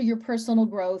grows to your personal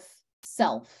growth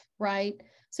self, right?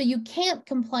 So you can't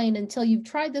complain until you've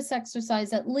tried this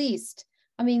exercise at least.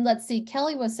 I mean, let's see,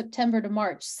 Kelly was September to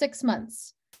March, 6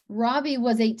 months. Robbie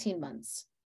was 18 months,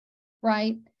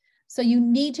 right? So you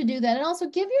need to do that. And also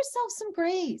give yourself some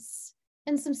grace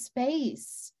and some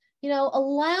space. You know,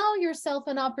 allow yourself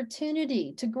an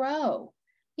opportunity to grow.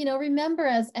 You know, remember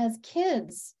as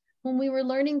kids, when we were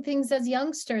learning things as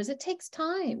youngsters, it takes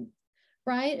time,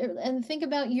 right? And think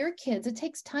about your kids. It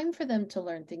takes time for them to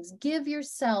learn things. Give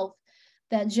yourself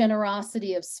that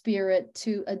generosity of spirit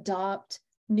to adopt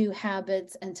new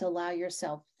habits and to allow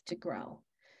yourself to grow.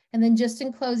 And then just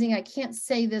in closing, I can't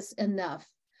say this enough,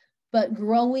 but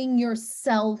growing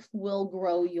yourself will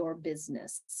grow your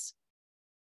business.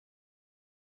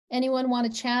 Anyone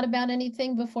want to chat about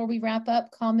anything before we wrap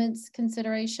up? Comments,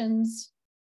 considerations?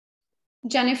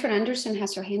 Jennifer Anderson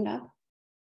has her hand up.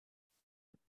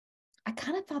 I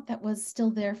kind of thought that was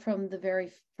still there from the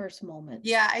very first moment.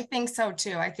 Yeah, I think so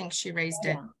too. I think she raised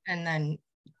it and then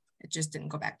it just didn't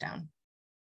go back down.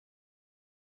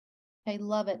 I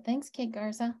love it. Thanks, Kate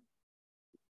Garza.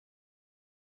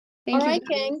 Thank you. All right,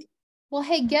 gang. Well,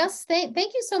 hey, guests, thank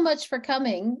you so much for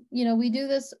coming. You know, we do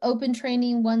this open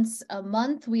training once a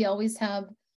month. We always have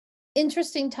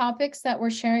interesting topics that we're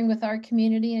sharing with our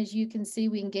community. As you can see,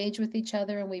 we engage with each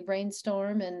other and we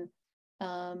brainstorm and,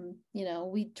 you know,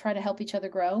 we try to help each other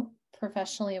grow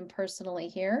professionally and personally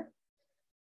here.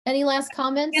 Any last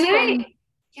comments? Can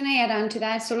I add on to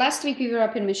that? So last week we were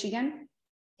up in Michigan.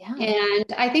 Yeah. And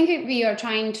I think we are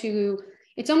trying to,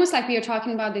 it's almost like we are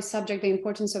talking about this subject, the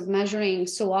importance of measuring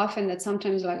so often that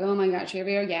sometimes like, oh my gosh, here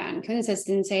we are again,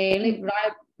 consistency,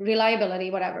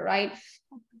 reliability, whatever, right?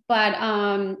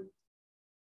 But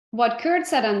what Kurt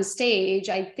said on stage,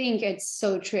 I think it's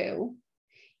so true,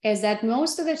 is that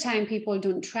most of the time people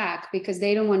don't track because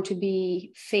they don't want to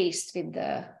be faced with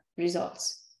the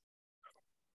results.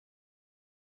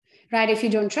 Right? If you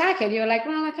don't track it, you're like,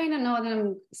 well, I kind of know that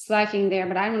I'm slacking there,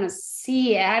 but I don't want to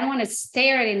see it. I don't want to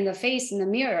stare it in the face in the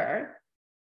mirror.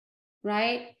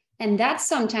 Right? And that's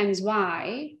sometimes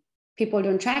why people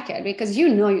don't track it, because you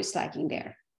know you're slacking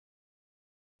there.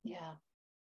 Yeah.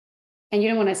 And you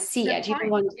don't want to see it. You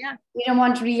don't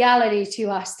want reality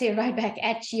to stare right back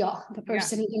at you, the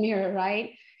person in the mirror, right?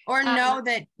 Or know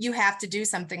that you have to do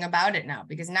something about it now,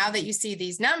 because now that you see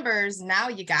these numbers, now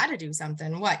you got to do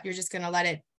something. What? You're just going to let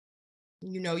it,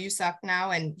 you know, you suck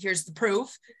now, and here's the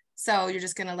proof. So you're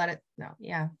just going to let it, no,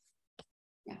 yeah.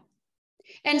 Yeah.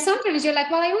 And sometimes you're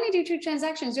like, well, I only do 2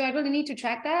 transactions. Do I really need to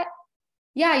track that?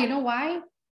 Yeah, you know why?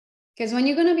 Because when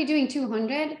you're going to be doing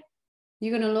 200,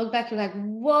 you're going to look back, you're like,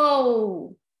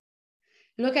 whoa,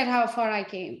 look at how far I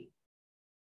came.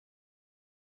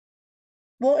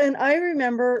 Well, and I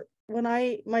remember when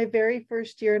my very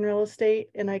first year in real estate,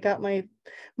 and I got my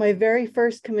very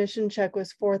first commission check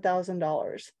was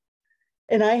 $4,000.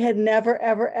 And I had never,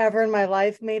 ever, ever in my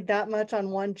life made that much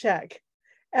on one check,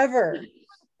 ever.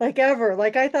 Like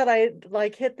I thought I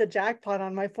hit the jackpot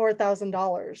on my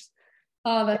 $4,000.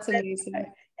 Oh, that's amazing.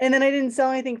 And then I didn't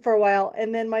sell anything for a while.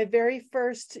 And then my very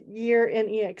first year in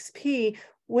EXP,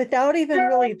 without even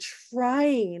really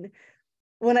trying,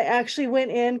 when I actually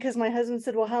went in, because my husband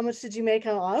said, well, how much did you make?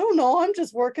 I don't know. I'm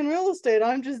just working real estate.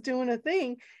 I'm just doing a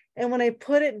thing. And when I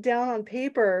put it down on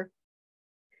paper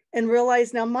and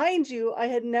realized, now, mind you, I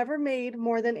had never made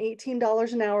more than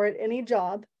 $18 an hour at any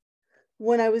job,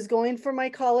 when I was going for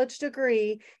my college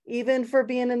degree, even for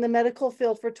being in the medical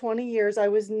field for 20 years, I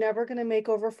was never going to make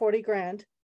over 40 grand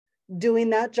doing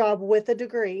that job with a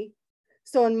degree.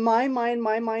 So in my mind,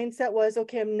 my mindset was,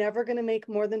 okay, I'm never going to make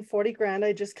more than 40 grand.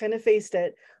 I just kind of faced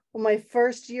it. Well, my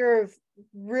first year of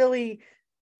really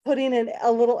putting in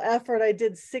a little effort, I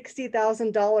did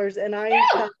 $60,000, and I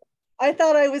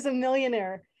thought I was a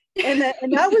millionaire. And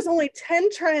that was only 10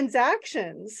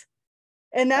 transactions.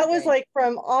 And that was like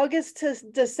from August to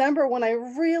December when I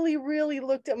really, really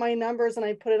looked at my numbers, and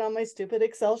I put it on my stupid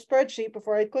Excel spreadsheet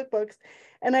before I had QuickBooks.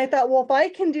 And I thought, well, if I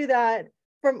can do that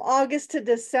from August to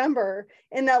December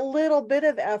in that little bit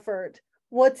of effort,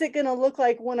 what's it going to look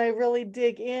like when I really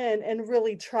dig in and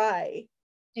really try?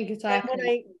 Exactly. And when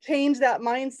I changed that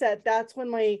mindset, that's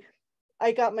when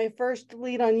I got my first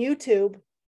lead on YouTube,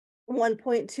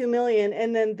 1.2 million.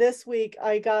 And then this week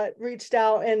I got reached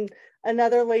out, and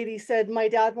another lady said, my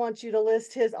dad wants you to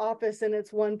list his office, and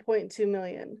it's 1.2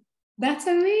 million. That's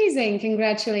amazing.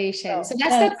 Congratulations. So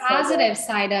that's the positive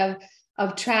side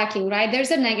of tracking, right?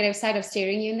 There's a negative side of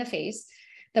staring you in the face.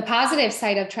 The positive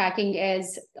side of tracking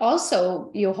is also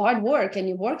your hard work and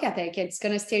your work ethic. It's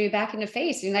going to stare you back in the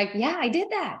face. You're like, yeah, I did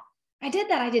that. I did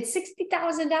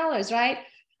 $60,000, right?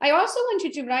 I also want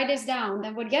you to write this down,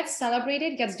 that what gets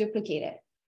celebrated gets duplicated.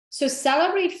 So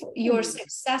celebrate your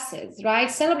successes, right?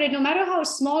 Celebrate no matter how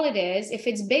small it is. If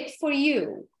it's big for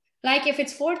you, like if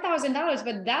it's $4,000,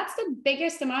 but that's the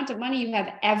biggest amount of money you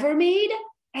have ever made,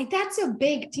 like that's a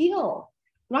big deal,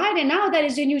 right? And now that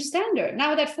is your new standard.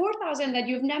 Now that 4,000 that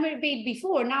you've never made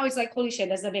before, now it's like, holy shit,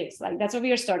 that's the base. Like that's what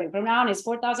we are starting from now on is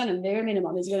 4,000, and bare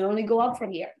minimum is going to only go up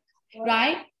from here,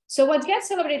 right? So what gets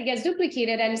celebrated gets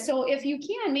duplicated. And so if you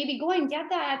can, maybe go and get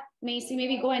that, Macy,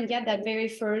 maybe go and get that very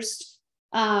first,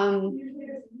 oh,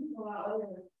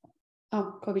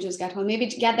 Kobe just got home. Maybe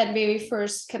to get that very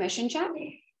first commission check,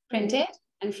 print it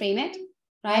and frame it,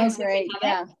 right? Oh, great.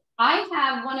 Yeah. I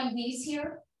have one of these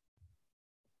here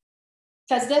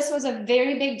because this was a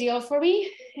very big deal for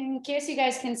me. In case you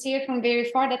guys can see it from very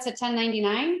far, that's a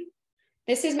 1099.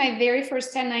 This is my very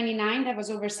first 1099 that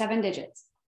was over 7 digits.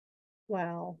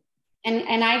 Wow.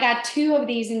 And I got 2 of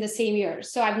these in the same year.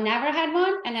 So I've never had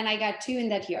one. And then I got 2 in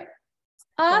that year.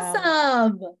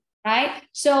 Awesome. Wow. Right.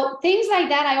 So things like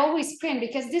that, I always print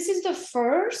because this is the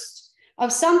first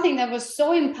of something that was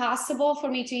so impossible for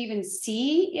me to even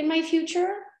see in my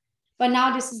future. But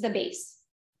now this is the base.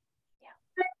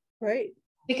 Yeah. Right.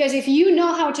 Because if you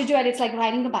know how to do it, it's like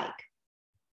riding the bike.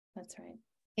 That's right.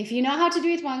 If you know how to do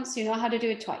it once, you know how to do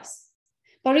it twice.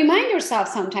 But remind yourself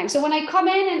sometimes. So when I come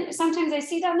in and sometimes I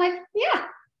see that, I'm like, yeah,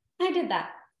 I did that.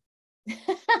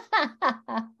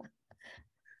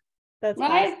 That's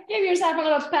right. Awesome. Give yourself a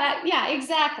little pat. Yeah,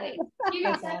 exactly. Give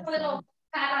yourself a little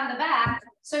pat on the back.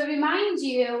 So it reminds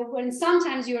you when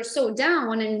sometimes you're so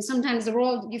down and sometimes the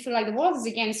world, you feel like the world is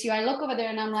against you. I look over there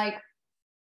and I'm like,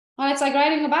 well, it's like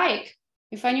riding a bike.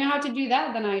 If I knew how to do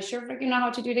that, then I sure freaking know how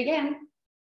to do it again.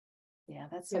 Yeah,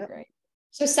 that's so great.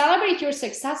 So celebrate your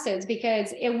successes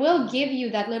because it will give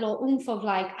you that little oomph of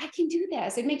like, I can do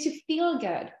this. It makes you feel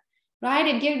good,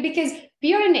 right? Because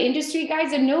we are in the industry,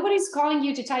 guys, and nobody's calling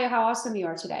you to tell you how awesome you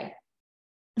are today.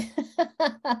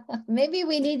 Maybe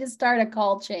we need to start a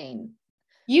call chain.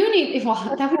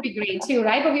 Well, that would be great too,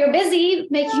 right? But we are busy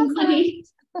making money,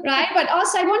 right? But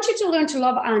also I want you to learn to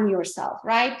love on yourself,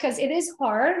 right? Because it is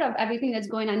hard of everything that's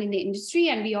going on in the industry.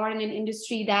 And we are in an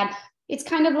industry that it's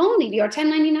kind of lonely. We are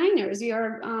 1099ers. We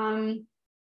are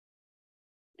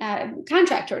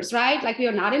contractors, right? Like we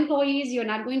are not employees. You're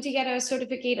not going to get a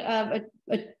certificate of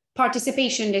a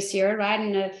participation this year, right?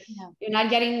 And you're not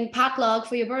getting potluck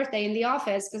for your birthday in the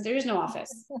office because there is no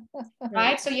office,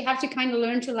 right? So you have to kind of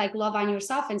learn to like love on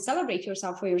yourself and celebrate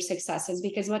yourself for your successes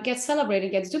because what gets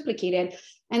celebrated gets duplicated.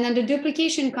 And then the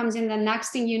duplication comes in the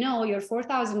next thing you know, your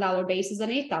 $4,000 base is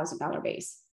an $8,000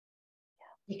 base.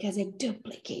 Because it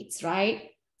duplicates,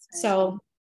 right? So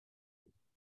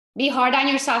be hard on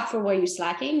yourself for where you're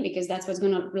slacking because that's what's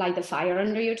going to light the fire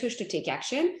under your tush to take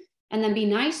action. And then be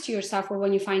nice to yourself for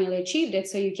when you finally achieved it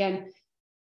so you can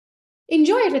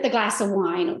enjoy it with a glass of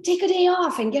wine or take a day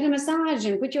off and get a massage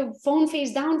and put your phone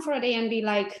face down for a day and be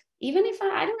like, even if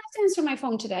I don't have to answer my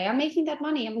phone today, I'm making that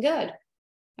money. I'm good.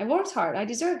 I worked hard. I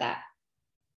deserve that.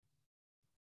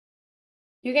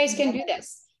 You guys can do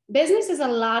this. Business is a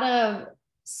lot of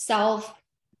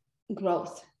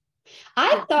self-growth.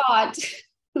 I thought,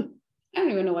 I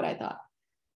don't even know what I thought.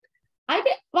 I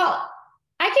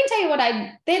can tell you what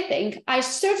I did think. I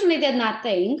certainly did not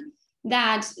think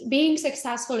that being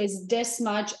successful is this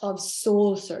much of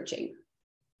soul searching.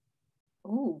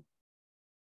 Ooh.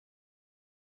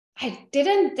 I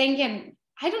didn't think it,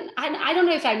 I don't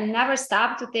know if I never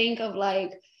stopped to think of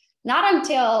like, not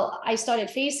until I started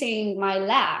facing my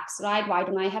lacks, right? Why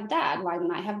don't I have that? Why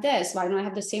don't I have this? Why don't I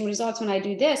have the same results when I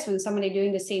do this, when somebody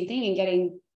doing the same thing and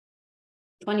getting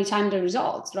 20 times the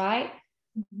results, right?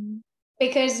 Mm-hmm.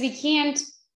 Because we can't,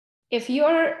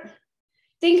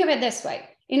 think of it this way.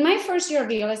 In my first year of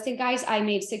real estate, guys, I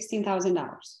made $16,000.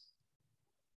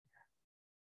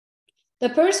 The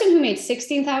person who made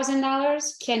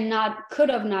 $16,000 could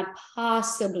have not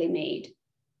possibly made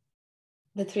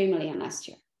the 3 million last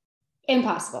year.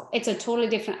 Impossible. It's a totally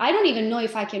different. I don't even know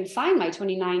if I can find my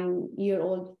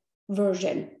 29-year-old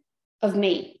version of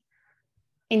me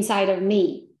inside of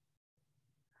me.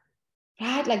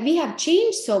 Right? Like we have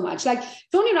changed so much. Like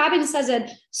Tony Robbins says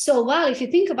it so well. If you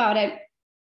think about it,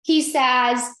 he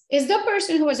says, is the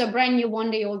person who was a brand new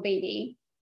 1-day-old baby,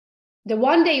 the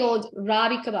 1-day-old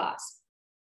Robbie Kabaz,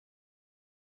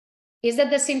 is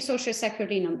that the same social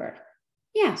security number?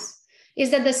 Yes. Is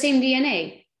that the same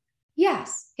DNA?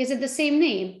 Yes. Is it the same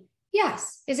name?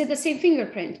 Yes. Is it the same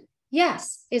fingerprint?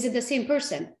 Yes. Is it the same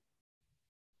person?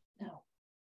 No.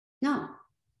 No.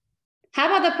 How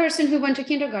about the person who went to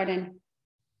kindergarten?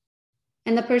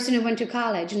 And the person who went to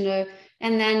college,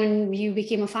 and then you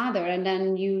became a father, and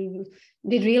then you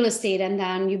did real estate, and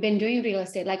then you've been doing real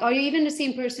estate. Like, are you even the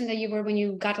same person that you were when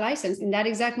you got licensed in that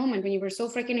exact moment when you were so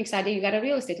freaking excited you got a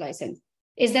real estate license?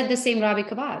 Is that the same Robbie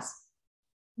Kabaz?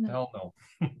 No. Hell no.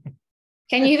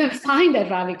 Can you even find that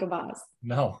Robbie Kabaz?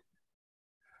 No.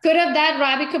 Could have that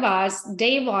Robbie Kabaz,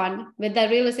 day one, with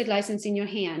that real estate license in your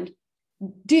hand,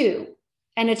 do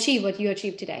and achieve what you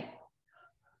achieved today?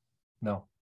 No.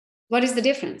 What is the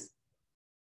difference?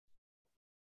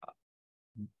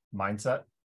 Mindset.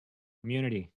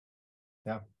 Community.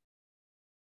 Yeah.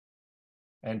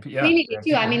 And Community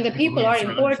too. I mean, the people are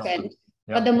important,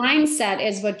 but the mindset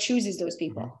is what chooses those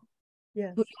people who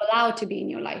you allow to be in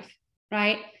your life,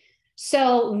 right?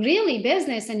 So really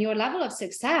business and your level of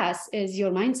success is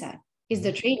your mindset, is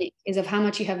the training, is of how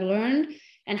much you have learned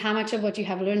and how much of what you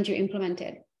have learned you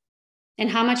implemented and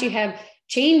how much you have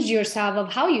changed yourself of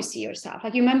how you see yourself.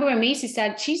 Like you remember when Macy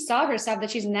said she saw herself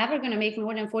that she's never going to make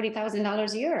more than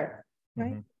 $40,000 a year,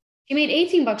 right? She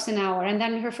made $18 an hour. And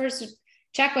then her first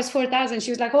check was $4,000.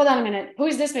 She was like, hold on a minute. Who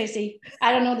is this Macy?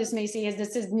 I don't know this Macy.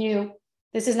 This is new.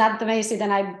 This is not the Macy that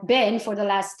I've been for the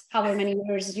last however many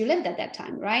years you lived at that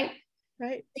time, right?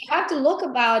 Right. You have to look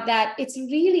about that. It's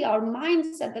really our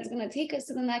mindset that's going to take us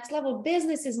to the next level.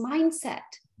 Business is mindset.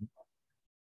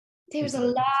 There's a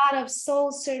lot of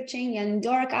soul searching and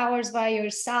dark hours by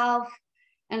yourself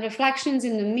and reflections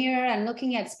in the mirror and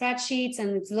looking at spreadsheets,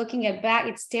 and it's looking at back,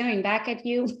 it's staring back at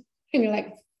you. And you're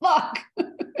like, fuck,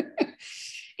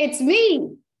 it's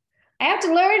me. I have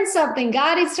to learn something.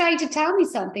 God is trying to tell me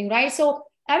something, right? So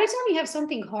every time you have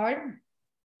something hard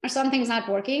or something's not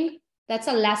working, that's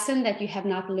a lesson that you have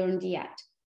not learned yet.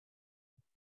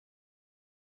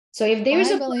 So if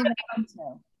there's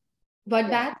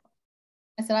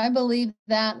I said, I believe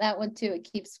that one too. It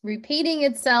keeps repeating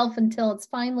itself until it's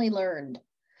finally learned.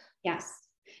 Yes.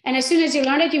 And as soon as you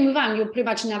learn it, you move on. You'll pretty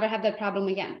much never have that problem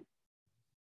again.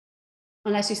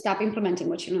 Unless you stop implementing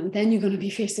what you learned, then you're going to be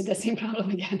faced with the same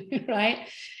problem again, right?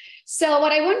 So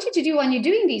what I want you to do when you're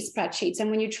doing these spreadsheets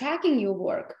and when you're tracking your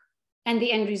work and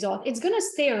the end result, it's going to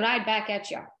stare right back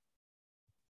at you.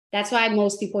 That's why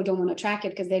most people don't want to track it,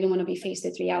 because they don't want to be faced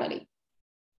with reality.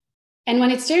 And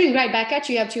when it's staring right back at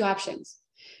you, you have two options.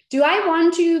 Do I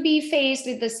want to be faced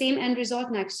with the same end result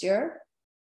next year?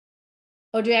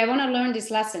 Or do I want to learn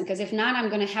this lesson? Because if not, I'm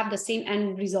going to have the same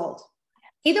end result.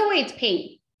 Either way, it's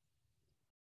pain.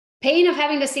 Pain of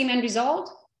having the same end result,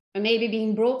 or maybe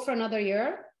being broke for another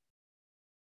year,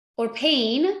 or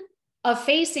pain of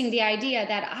facing the idea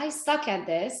that I suck at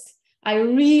this. I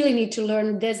really need to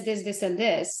learn this, and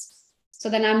this, so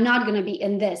then I'm not going to be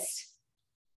in this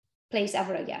place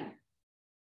ever again.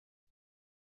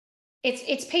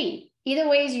 It's pain. Either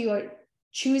ways, you are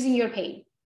choosing your pain.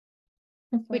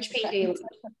 Which pain do you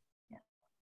like?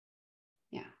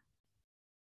 Yeah.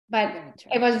 But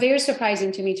it was very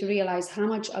surprising to me to realize how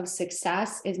much of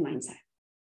success is mindset.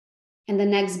 And the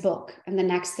next book and the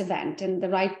next event and the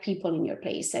right people in your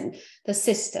place and the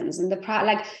systems and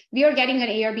like we are getting an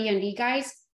Airbnb,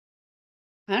 guys.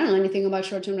 I don't know anything about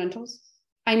short-term rentals.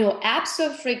 I know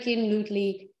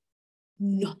absolutely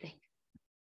nothing.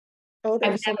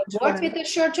 I've never worked with a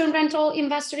short-term rental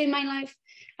investor in my life.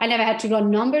 I never had to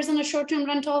run numbers on a short-term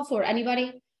rental for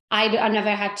anybody. I never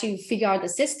had to figure out the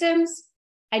systems.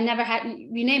 I never had,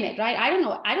 you name it, right? I don't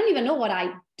know. I don't even know what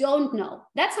I don't know.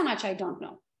 That's how much I don't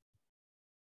know.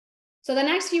 So the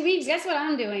next few weeks, guess what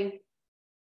I'm doing?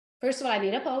 First of all, I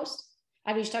made a post.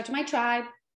 I reached out to my tribe.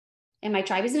 and my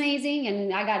tribe is amazing.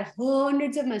 And I got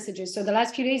hundreds of messages. So the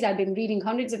last few days I've been reading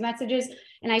hundreds of messages,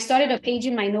 and I started a page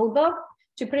in my notebook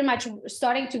to pretty much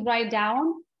starting to write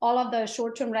down all of the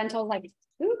short-term rental, like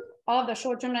all of the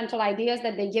short-term rental ideas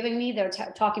that they're giving me. They're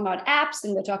talking about apps,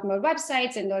 and they're talking about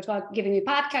websites, and they're giving me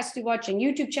podcasts to watch and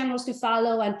YouTube channels to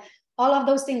follow and all of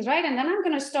those things, right? And then I'm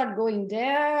going to start going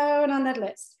down on that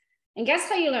list. And guess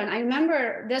how you learn? I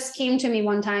remember this came to me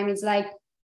one time. It's like,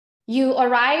 you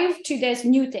arrive to this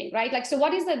new thing, right? Like, so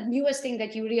what is the newest thing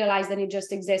that you realize that it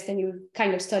just exists and you're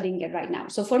kind of studying it right now?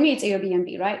 So for me, it's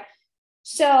Airbnb, right?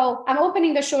 So I'm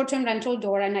opening the short-term rental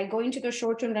door, and I go into the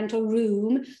short-term rental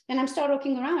room, and I'm start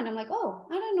looking around. I'm like, oh,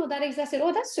 I don't know that existed.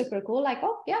 Oh, that's super cool. Like,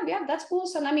 oh, yeah, that's cool.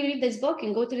 So let me read this book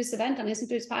and go to this event and listen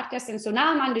to this podcast. And so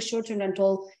now I'm on the short-term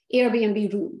rental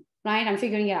Airbnb room, right? I'm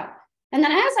figuring it out. And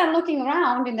then as I'm looking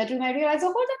around in that room, I realize,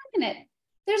 oh, hold on a minute.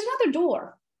 There's another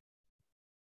door.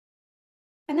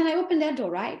 And then I open that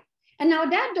door, right? And now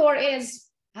that door is,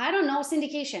 I don't know,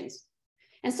 syndications.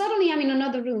 And suddenly I'm in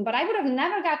another room, but I would have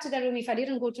never got to that room if I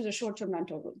didn't go to the short-term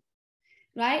rental room,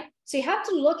 right? So you have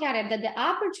to look at it that the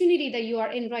opportunity that you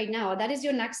are in right now, that is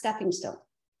your next stepping stone.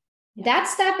 Yeah. That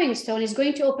stepping stone is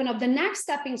going to open up the next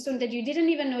stepping stone that you didn't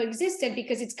even know existed,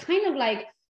 because it's kind of like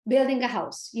building a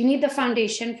house. You need the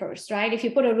foundation first, right? If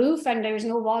you put a roof and there's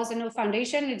no walls and no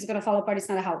foundation, it's going to fall apart. It's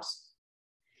not a house.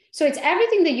 So it's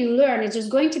everything that you learn is just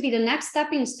going to be the next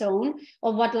stepping stone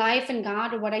of what life and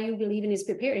God or what you believe in is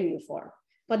preparing you for.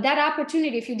 But that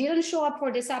opportunity, if you didn't show up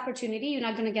for this opportunity, you're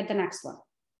not going to get the next one.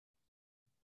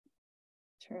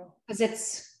 True. Because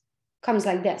it comes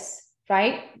like this,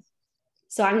 right?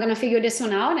 So I'm going to figure this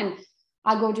one out, and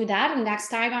I'll go do that. And next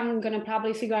time I'm going to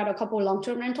probably figure out a couple of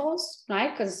long-term rentals,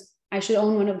 right? Because I should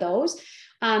own one of those.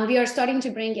 We are starting to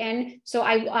bring in, so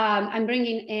I'm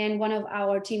bringing in one of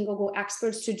our Team Gogo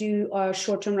experts to do a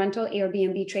short-term rental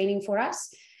Airbnb training for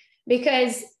us,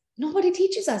 because nobody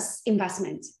teaches us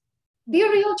investments. We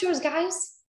are realtors,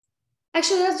 guys.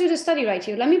 Actually, let's do the study right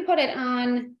here. Let me put it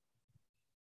on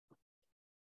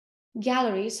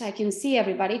gallery so I can see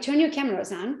everybody. Turn your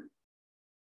cameras on,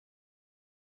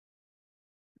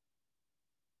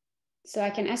 so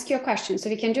I can ask you a question, so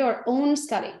we can do our own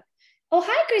study. Oh,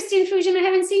 hi, Christine Fusion. I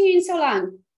haven't seen you in so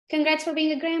long. Congrats for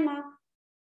being a grandma.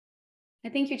 I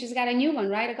think you just got a new one,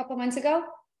 right? A couple months ago?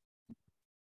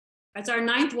 That's our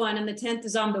 9th one, and the 10th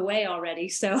is on the way already.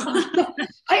 So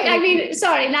I mean,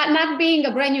 sorry, not being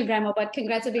a brand new grandma, but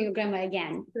congrats on being a grandma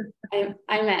again.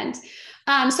 I meant.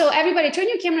 So everybody turn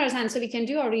your cameras on so we can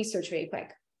do our research really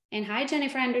quick. And hi,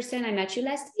 Jennifer Anderson. I met you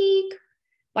last week.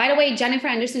 By the way, Jennifer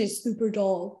Anderson is super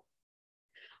tall.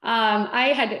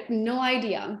 I had no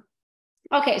idea.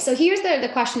 Okay, so here's the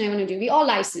question I want to do. We all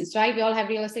licensed, right? We all have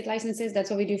real estate licenses. That's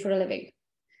what we do for a living.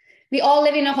 We all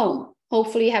live in a home,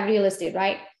 hopefully have real estate,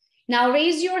 right? Now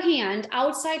raise your hand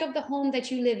outside of the home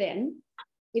that you live in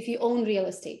if you own real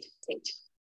estate.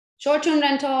 Short-term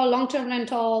rental, long-term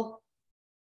rental.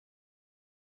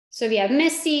 So we have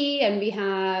Missy, and we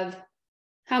have,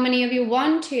 how many of you?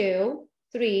 1, 2,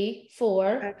 3,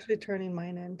 4. Actually turning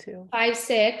mine in too. 5,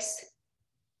 6.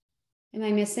 Am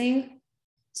I missing?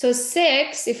 So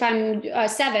 6, if I'm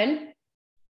 7,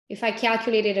 if I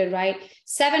calculated it right,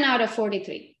 7 out of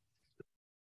 43.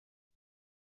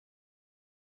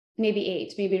 Maybe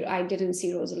 8, maybe I didn't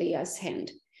see Rosalia's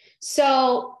hand.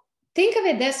 So think of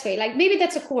it this way, like maybe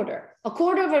that's a quarter of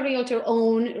a realtor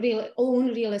own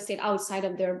real estate outside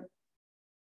of their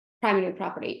primary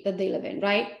property that they live in,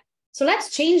 right? So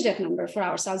let's change that number for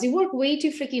ourselves. We work way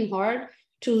too freaking hard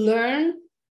to learn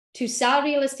to sell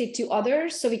real estate to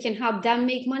others so we can help them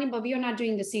make money, but we are not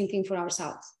doing the same thing for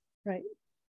ourselves. Right.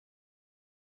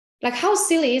 Like, how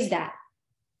silly is that?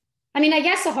 I mean, I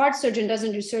guess a heart surgeon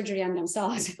doesn't do surgery on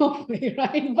themselves, hopefully,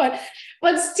 right?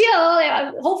 But still,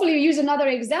 hopefully you use another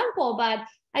example, but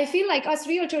I feel like us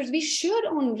realtors, we should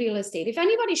own real estate. If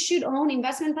anybody should own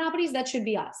investment properties, that should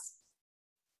be us.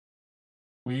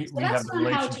 We have the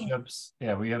relationships.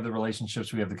 Yeah, we have the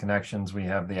relationships, we have the connections, we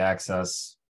have the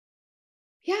access.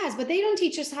 Yes, but they don't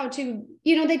teach us how to,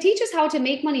 they teach us how to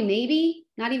make money, maybe,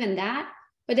 not even that,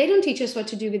 but they don't teach us what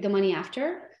to do with the money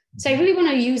after. So I really want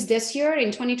to use this year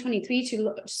in 2023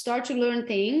 to start to learn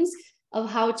things of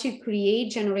how to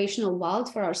create generational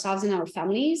wealth for ourselves and our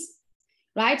families,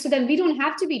 right? So then we don't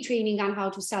have to be training on how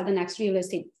to sell the next real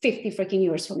estate 50 freaking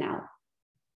years from now.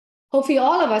 Hopefully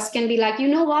all of us can be like, you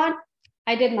know what?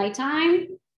 I did my time.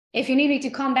 If you need me to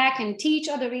come back and teach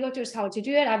other realtors how to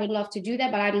do it, I would love to do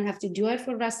that, but I don't have to do it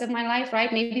for the rest of my life,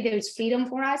 right? Maybe there's freedom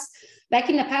for us. Back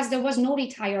in the past, there was no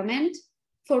retirement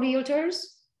for realtors.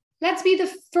 Let's be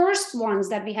the first ones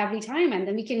that we have retirement.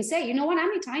 Then we can say, you know what,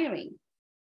 I'm retiring.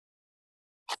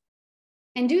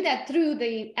 and do that through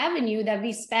the avenue that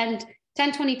we spent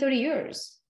 10, 20, 30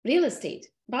 years, real estate,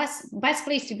 best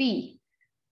place to be,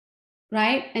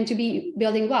 right? And to be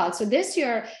building wealth. So this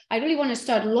year, I really want to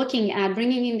start looking at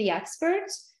bringing in the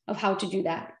experts of how to do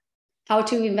that, how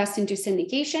to invest into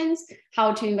syndications,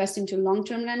 how to invest into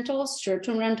long-term rentals,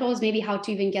 short-term rentals, maybe how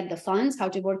to even get the funds, how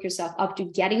to work yourself up to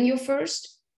getting your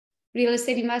first real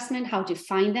estate investment, how to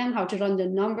find them, how to run the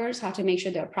numbers, how to make sure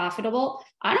they're profitable.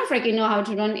 I don't freaking know how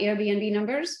to run Airbnb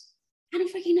numbers. I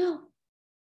don't freaking know.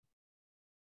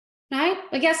 Right?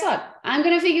 But guess what? I'm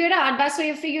going to figure it out. Best way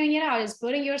of figuring it out is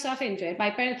putting yourself into it.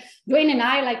 My parents, Dwayne and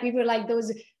I, like we were like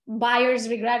those buyers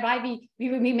regret, right?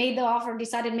 We made the offer,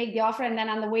 decided to make the offer. And then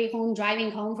on the way home,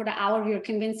 driving home for the hour, we were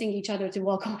convincing each other to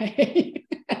walk away.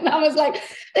 And I was like,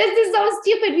 this is so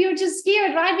stupid. We were just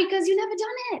scared, right? Because you never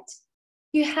done it.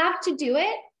 You have to do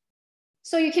it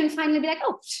so you can finally be like,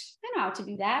 oh, I know how to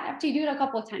do that after you do it a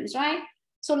couple of times, right?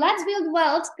 So let's build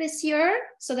wealth this year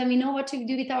so that we know what to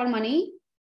do with our money.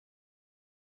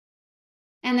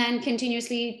 And then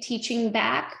continuously teaching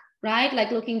back, right?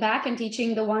 Like looking back and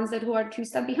teaching the ones who are 2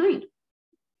 steps behind.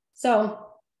 So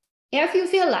if you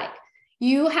feel like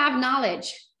you have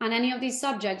knowledge on any of these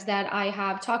subjects that I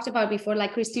have talked about before,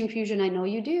 like Christine Fusion, I know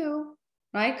you do,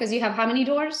 right? Because you have how many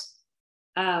doors?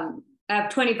 I have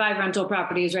 25 rental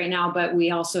properties right now, but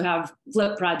we also have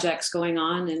flip projects going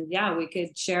on. And yeah, we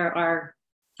could share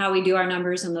how we do our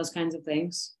numbers and those kinds of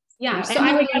things. Yeah. So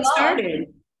how we got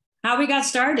started. How we got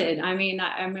started. I mean,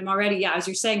 I'm already, yeah, as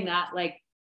you're saying that, like,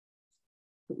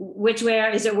 which way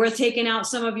is it worth taking out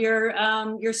some of your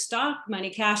stock money,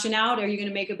 cashing out? Are you going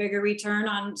to make a bigger return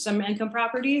on some income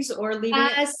properties or leaving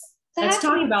it? Let's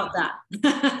talk about that.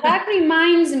 That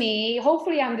reminds me,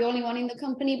 hopefully I'm the only one in the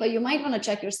company, but you might want to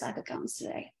check your stock accounts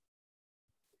today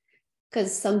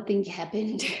because something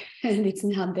happened and it's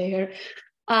not there.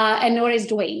 And nor is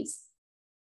Dwayne's.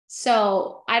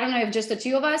 So I don't know if just the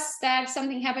 2 of us that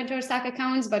something happened to our stock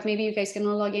accounts, but maybe you guys can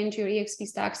all log into your EXP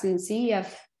stocks and see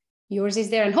if yours is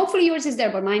there. And hopefully yours is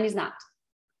there, but mine is not.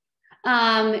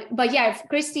 But yeah,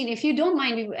 Christine, if you don't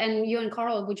mind, and you and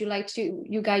Carl, would you like to,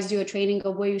 you guys do a training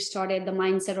of where you started, the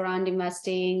mindset around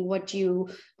investing, what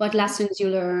lessons you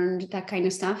learned, that kind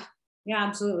of stuff? Yeah,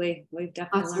 absolutely. We've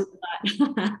definitely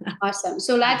learned that. Awesome.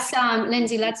 So let's,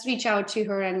 Lindsay, let's reach out to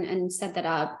her and set that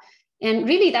up. And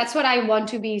really, that's what I want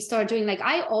to start doing. Like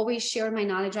I always share my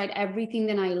knowledge, right? Everything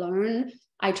that I learn,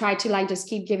 I try to like just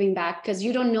keep giving back because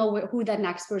you don't know who that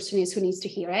next person is who needs to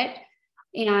hear it.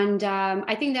 And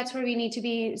I think that's where we need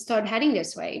to start heading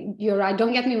this way. You're right.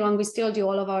 Don't get me wrong. We still do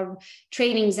all of our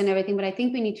trainings and everything, but I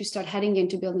think we need to start heading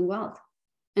into building wealth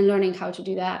and learning how to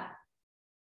do that.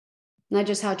 Not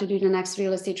just how to do the next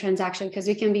real estate transaction, because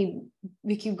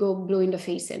we could go blue in the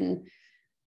face in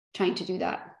trying to do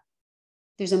that.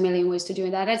 There's a million ways to do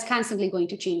that. That's constantly going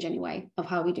to change anyway of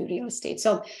how we do real estate.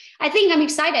 So I think I'm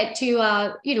excited to,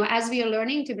 as we are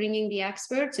learning, to bring in the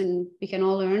experts and we can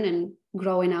all learn and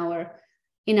grow in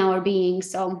our being.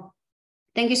 So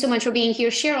thank you so much for being here.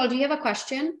 Cheryl, do you have a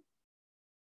question?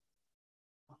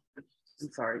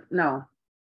 I'm sorry. No.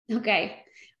 Okay.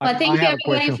 Well, thank you. I have a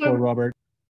question for Robert.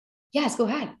 Yes, go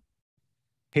ahead.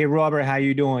 Hey, Robert, how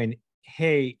you doing?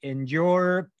 Hey, in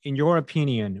your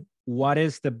opinion, what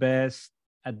is the best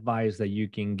advice that you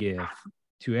can give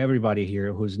to everybody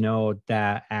here who's not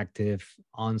that active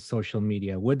on social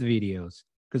media with videos?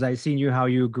 Because I seen how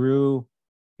you grew,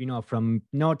 from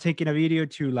not taking a video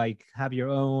to like have your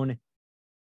own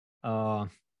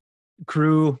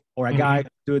crew or a guy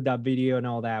do that video and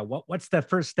all that. What's the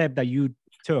first step that you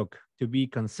took to be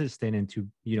consistent and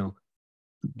to,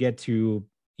 get to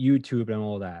YouTube and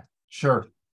all that? Sure.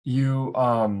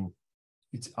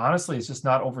 It's honestly, it's just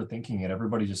not overthinking it.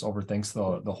 Everybody just overthinks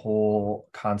the whole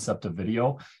concept of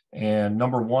video. And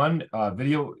number one,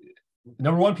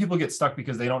 people get stuck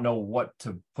because they don't know what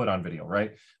to put on video,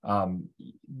 right?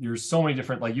 There's so many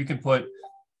different, like you can put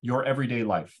your everyday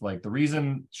life. Like the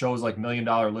reason shows like $1 Million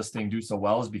Listing do so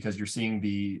well is because you're seeing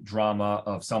the drama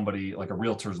of somebody like a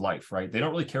realtor's life, right? They don't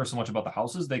really care so much about the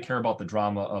houses. They care about the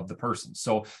drama of the person.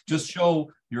 So just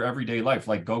show your everyday life.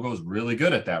 Like Gogo's really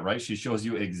good at that, right? She shows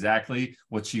you exactly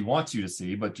what she wants you to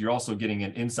see, but you're also getting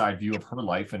an inside view of her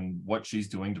life and what she's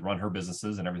doing to run her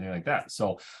businesses and everything like that.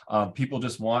 So people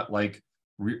just want like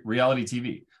reality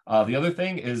TV. The other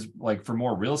thing is like for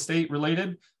more real estate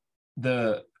related,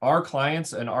 our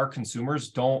clients and our consumers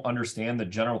don't understand the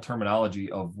general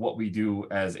terminology of what we do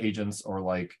as agents, or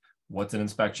like what's an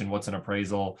inspection, what's an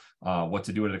appraisal, what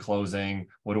to do at a closing,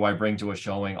 what do I bring to a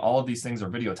showing. All of these things are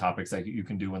video topics that you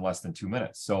can do in less than 2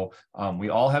 minutes. So we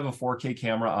all have a 4K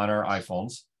camera on our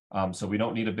iPhones. So we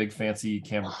don't need a big fancy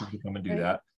camera crew to come and do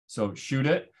that. So shoot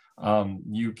it.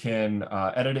 You can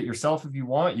edit it yourself if you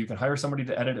want. You can hire somebody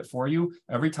to edit it for you.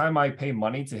 Every time I pay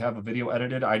money to have a video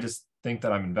edited, I just think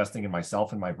that I'm investing in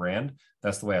myself and my brand.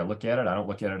 That's the way I look at it. I don't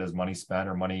look at it as money spent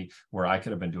or money where I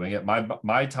could have been doing it.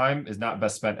 My time is not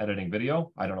best spent editing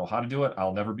video. I don't know how to do it.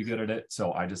 I'll never be good at it.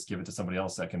 So I just give it to somebody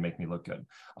else that can make me look good.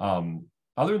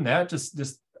 Other than that,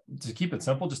 just to keep it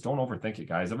simple, just don't overthink it,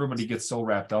 guys. Everybody gets so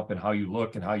wrapped up in how you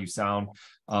look and how you sound.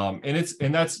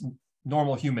 And that's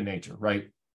normal human nature, right?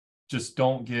 Just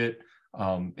don't get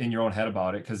in your own head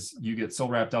about it, because you get so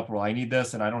wrapped up, well, I need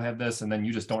this and I don't have this, and then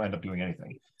you just don't end up doing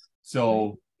anything.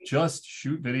 So just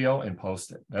shoot video and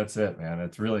post it. That's it, man.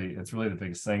 It's really the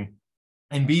biggest thing.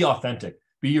 And be authentic.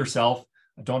 Be yourself.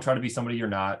 Don't try to be somebody you're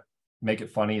not. Make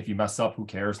it funny. If you mess up, who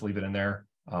cares? Leave it in there.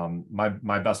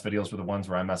 My best videos were the ones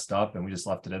where I messed up and we just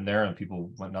left it in there and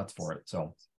people went nuts for it.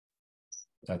 So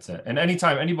that's it. And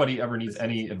anytime anybody ever needs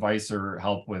any advice or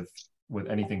help with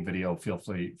anything video, feel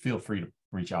free to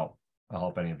reach out. I'll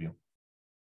help any of you.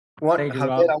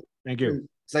 Thank you.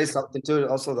 Say something too.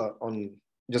 Also,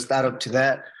 just add up to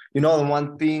that. You know, the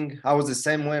one thing, I was the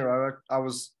same way, right? I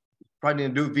was trying to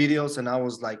do videos and I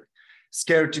was like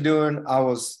scared to do it. I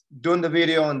was doing the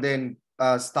video and then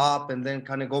stop and then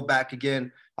kind of go back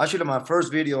again. Actually, my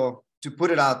first video to put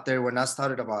it out there when I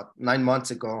started about 9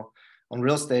 months ago on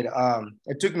real estate,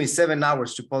 it took me 7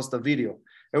 hours to post the video.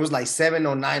 It was like 7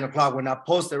 or 9 o'clock when I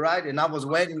posted, right? And I was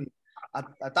waiting.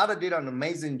 I thought I did an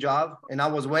amazing job and I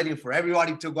was waiting for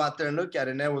everybody to go out there and look at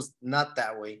it. And it was not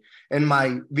that way. And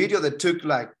my video that took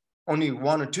like only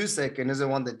 1 or 2 seconds is the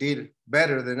one that did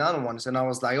better than other ones. And I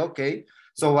was like, okay.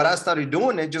 So what I started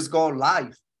doing is just go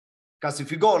live. Because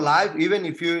if you go live, even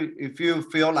if you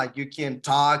feel like you can't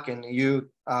talk and you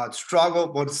struggle,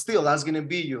 but still that's going to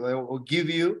be you. It will give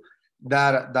you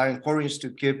that encourage to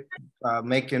keep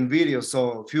making videos.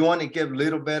 So if you want to get a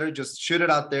little better, just shoot it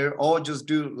out there or just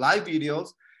do live videos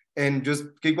and just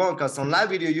keep going. Because on live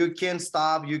video, you can't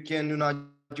stop. You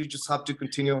just have to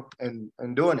continue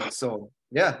and doing it. So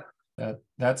yeah.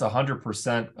 That's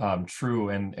 100% true.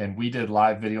 And we did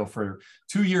live video for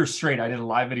 2 years straight. I did a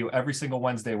live video every single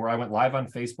Wednesday where I went live on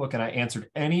Facebook and I answered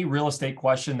any real estate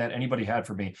question that anybody had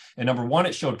for me. And number one,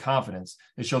 it showed confidence.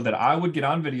 It showed that I would get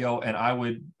on video and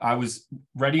I was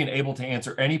ready and able to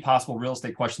answer any possible real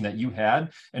estate question that you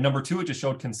had. And number two, it just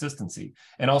showed consistency.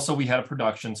 And also we had a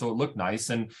production, so it looked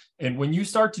nice. And when you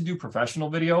start to do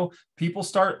professional video, people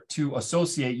start to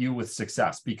associate you with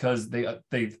success because they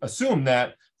assume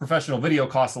that professional video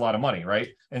costs a lot of money, right?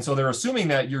 And so they're assuming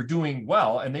that you're doing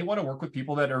well and they want to work with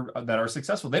people that are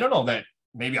successful. They don't know that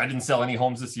maybe I didn't sell any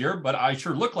homes this year, but I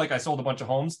sure look like I sold a bunch of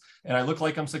homes and I look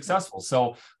like I'm successful.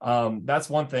 So that's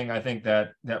one thing I think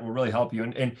that will really help you.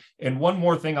 And one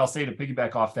more thing I'll say to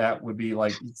piggyback off that would be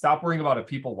like, stop worrying about if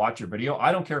people watch your video.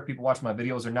 I don't care if people watch my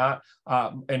videos or not.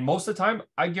 And most of the time,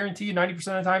 I guarantee you 90%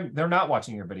 of the time, they're not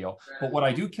watching your video. But what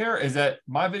I do care is that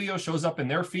my video shows up in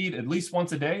their feed at least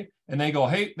once a day and they go,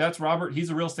 hey, that's Robert. He's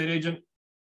a real estate agent.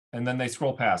 And then they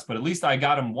scroll past. But at least I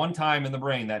got him one time in the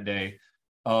brain that day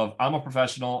of I'm a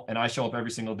professional and I show up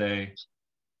every single day,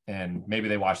 and maybe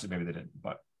they watched it, maybe they didn't,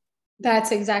 but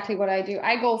that's exactly what I do.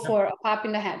 I go for a pop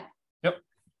in the head. Yep.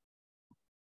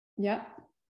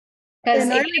 Because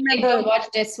if they go watch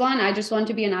this one, I just want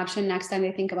to be an option next time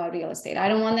they think about real estate. I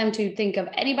don't want them to think of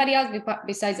anybody else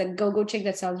besides a Gogo chick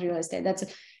that sells real estate.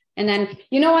 And then,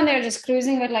 when they're just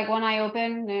cruising with like one eye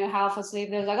open, they're half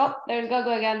asleep, there's like, oh, there's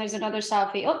Gogo again. There's another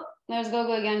selfie. Oh, there's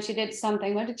Gogo again. She did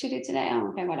something. What did she do today? Oh,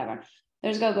 okay, whatever.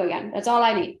 There's Gogo again. That's all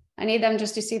I need. I need them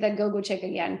just to see that Gogo chick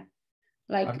again.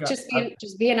 Like just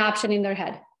be an option in their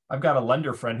head. I've got a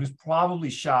lender friend who's probably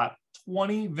shot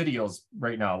 20 videos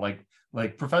right now,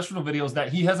 like professional videos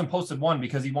that he hasn't posted one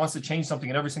because he wants to change something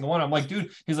in every single one. I'm like, dude,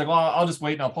 he's like, well, I'll just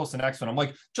wait and I'll post the next one. I'm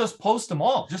like, just post them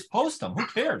all. Just post them. Who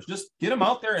cares? Just get them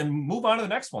out there and move on to the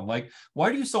next one. Like, why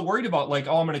are you so worried about like,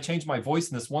 oh, I'm going to change my voice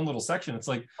in this one little section? It's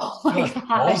like, oh my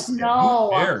gosh,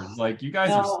 no. Who cares? Like, you guys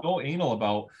are so anal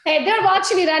about. Hey, they're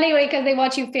watching it anyway because they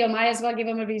watch you fail. Might as well give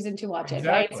them a reason to watch it,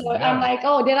 right? So I'm like,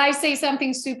 oh, did I say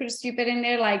something super stupid in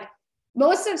there? Like,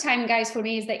 most of the time, guys, for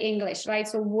me is the English, right?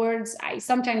 So words, I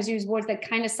sometimes use words that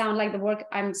kind of sound like the word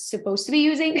I'm supposed to be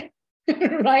using,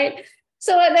 right?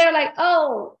 So they're like,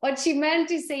 oh, what she meant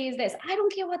to say is this. I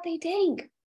don't care what they think.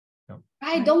 No.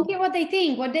 I don't care what they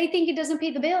think. What they think, it doesn't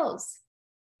pay the bills.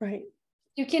 Right.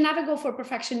 You can never go for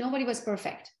perfection. Nobody was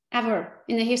perfect, ever,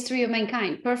 in the history of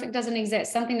mankind. Perfect doesn't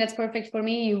exist. Something that's perfect for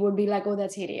me, you would be like, oh,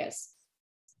 that's hideous.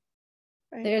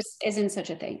 Right. There isn't such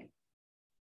a thing.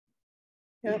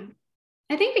 Yep.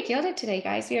 I think we killed it today,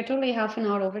 guys. We are totally half an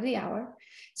hour over the hour.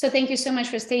 So thank you so much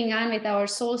for staying on with our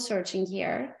soul searching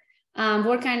here.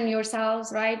 Work on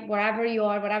yourselves, right? Wherever you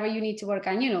are, whatever you need to work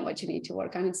on, you know what you need to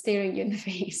work on. It's staring you in the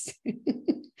face,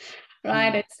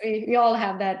 right? We all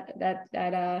have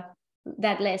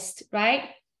that list, right?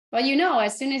 Well, you know,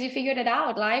 as soon as you figured it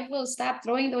out, life will stop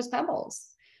throwing those pebbles.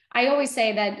 I always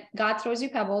say that God throws you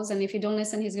pebbles, and if you don't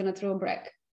listen, he's going to throw a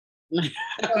brick.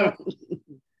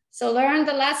 So learn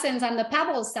the lessons on the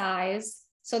pebble size,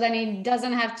 so then he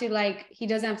doesn't have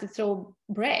to throw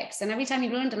bricks. And every time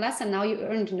you learn the lesson, now you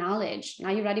earned knowledge.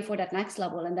 Now you're ready for that next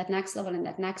level and that next level and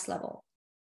that next level.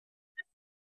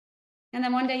 And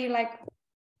then one day you're like,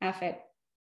 F it,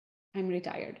 I'm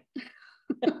retired.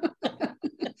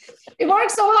 We work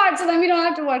so hard, so then we don't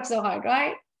have to work so hard,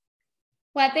 right?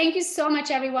 Well, thank you so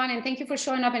much, everyone. And thank you for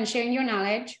showing up and sharing your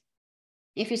knowledge.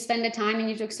 If you spend the time and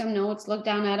you took some notes, look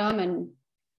down at them and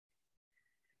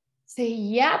say,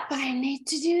 yep, I need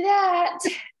to do that.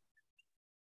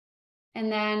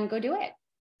 And then go do it.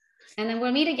 And then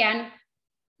we'll meet again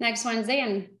next Wednesday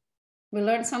and we'll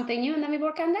learn something new and then we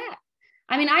work on that.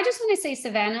 I mean, I just want to say,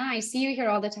 Savannah, I see you here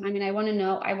all the time and I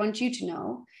want you to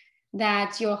know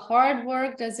that your hard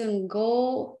work doesn't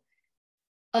go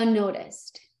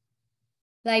unnoticed.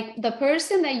 Like the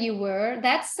person that you were,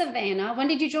 that's Savannah. When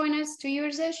did you join us? 2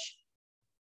 years-ish?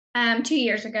 2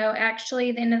 years ago,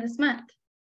 actually, the end of this month.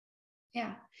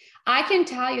 Yeah. I can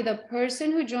tell you the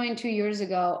person who joined 2 years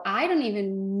ago, I don't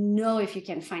even know if you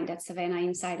can find that Savannah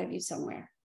inside of you somewhere.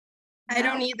 I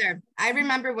don't either. I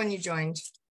remember when you joined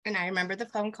and I remember the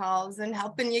phone calls and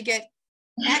helping you get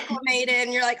acclimated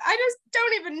and you're like, I just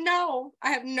don't even know.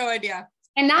 I have no idea.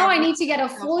 And now I need to get a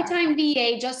full-time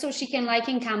VA just so she can like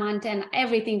and comment on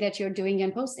everything that you're doing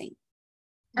and posting.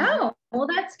 Oh, well,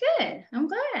 that's good. I'm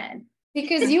glad.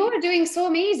 Because you are doing so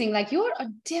amazing. Like you're a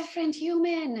different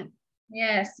human.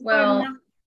 Yes. Well,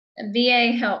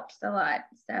 VA helps a lot.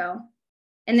 So,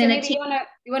 and so then maybe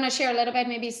you want to share a little bit,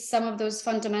 maybe some of those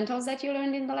fundamentals that you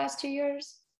learned in the last 2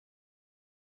 years?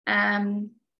 Things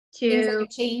that you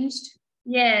changed?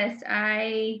 Yes,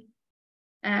 I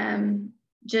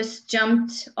just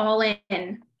jumped all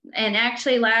in. And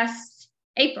actually last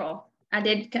April, I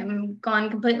did gone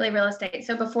completely real estate.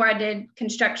 So before I did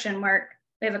construction work,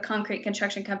 we have a concrete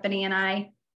construction company and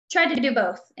I tried to do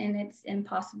both. And it's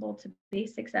impossible to be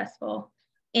successful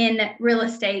in real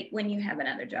estate when you have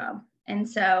another job. And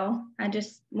so I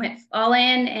just went all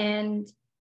in and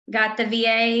got the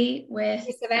VA with—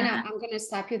 Hey, Savannah, I'm going to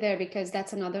stop you there because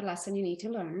that's another lesson you need to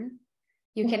learn.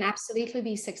 You can absolutely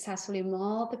be successful in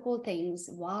multiple things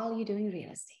while you're doing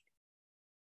real estate.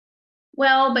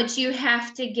 Well, but you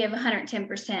have to give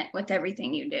 110% with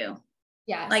everything you do.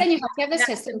 Yeah, like, and you have to have the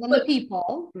systems and the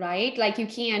people, right? Like you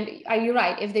can't, are you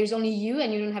right? If there's only you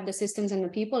and you don't have the systems and the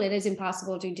people, it is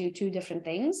impossible to do two different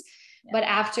things. Yeah. But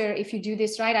if you do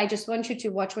this right, I just want you to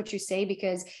watch what you say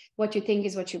because what you think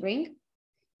is what you bring.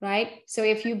 Right? So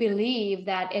if you believe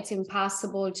that it's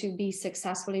impossible to be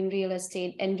successful in real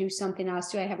estate and do something else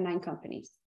too, I have 9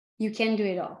 companies. You can do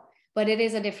it all, but it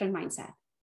is a different mindset,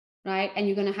 right? And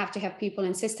you're going to have people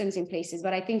and systems in places,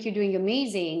 but I think you're doing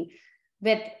amazing.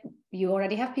 But you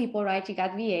already have people, right? You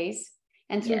got VAs,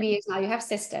 and through VAs now you have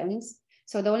systems.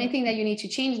 So the only thing that you need to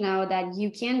change now that you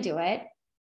can do it,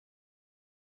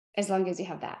 as long as you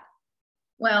have that.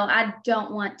 Well, I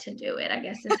don't want to do it, I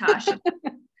guess is how I should.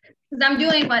 Because I'm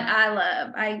doing what I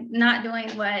love. I'm not doing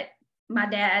what my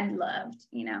dad loved,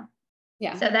 you know?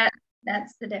 Yeah. So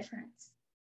that's the difference.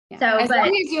 Yeah. So, as long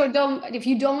as if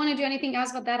you don't want to do anything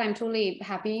else but that, I'm totally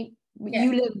happy. Yeah.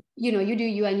 You live, you do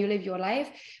you and you live your life.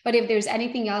 But if there's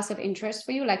anything else of interest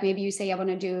for you, like maybe you say, I want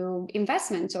to do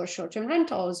investments or short-term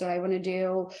rentals, or I want to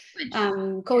do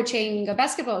coaching a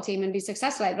basketball team and be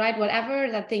successful at, right?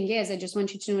 Whatever that thing is, I just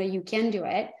want you to know that you can do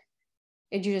it.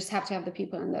 You just have to have the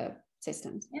people and the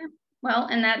systems. Yeah. Well,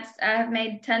 and I've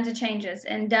made tons of changes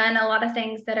and done a lot of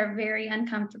things that are very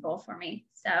uncomfortable for me.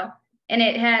 So, and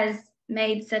it has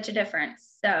made such a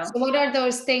difference. So what are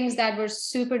those things that were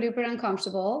super duper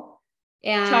uncomfortable?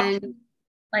 And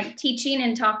like teaching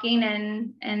and talking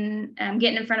and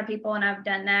getting in front of people. And I've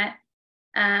done that.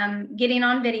 Getting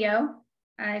on video.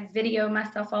 I video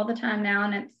myself all the time now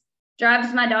and it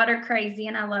drives my daughter crazy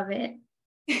and I love it.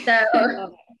 So.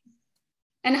 Love it.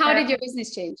 And how did your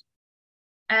business change?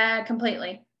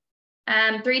 Completely.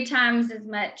 3 times as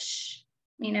much,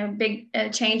 big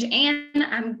change. And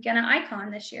I'm gonna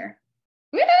icon this year.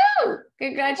 Woo!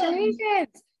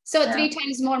 Congratulations. So 3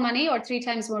 times more money or 3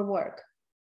 times more work?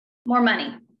 More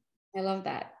money. I love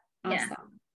that. Awesome. Yeah.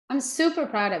 I'm super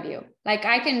proud of you. Like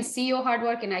I can see your hard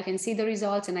work and I can see the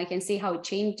results and I can see how it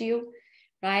changed you,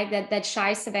 right? That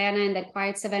shy Savannah and that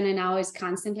quiet Savannah now is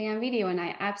constantly on video and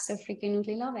I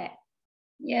absolutely love it.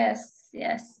 Yes,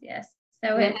 yes, yes.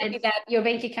 So it's that your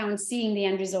bank account is seeing the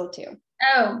end result too.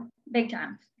 Oh, big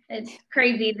time. It's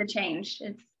crazy, the change.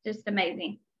 It's just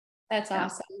amazing. That's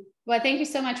awesome. Well, thank you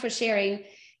so much for sharing.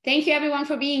 Thank you everyone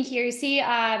for being here. You see,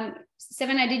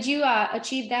 Savannah, did you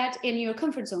achieve that in your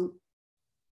comfort zone?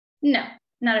 No,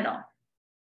 not at all.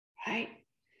 Right.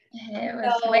 It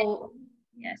was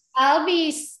yes.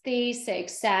 LB36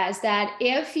 says that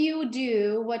if you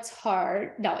do what's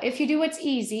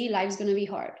easy, life's going to be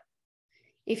hard.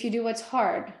 If you do what's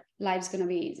hard, life's going to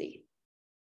be easy.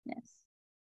 Yes.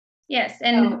 Yes.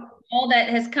 And all that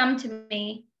has come to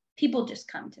me, people just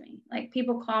come to me. Like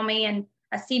people call me and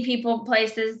I see people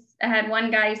places. I had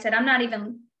one guy who said, I'm not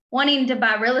even wanting to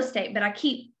buy real estate, but I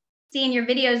keep seeing your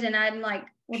videos and I'm like,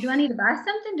 well, do I need to buy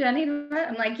something? Do I need to buy?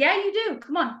 I'm like, yeah, you do.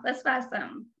 Come on, let's buy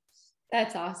some.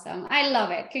 That's awesome. I love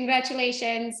it.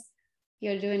 Congratulations.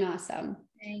 You're doing awesome.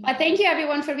 Thank you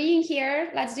everyone for being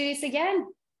here. Let's do this again.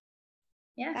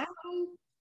 Yes. Bye.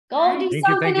 Go do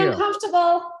something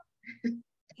uncomfortable.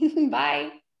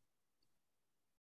 Bye.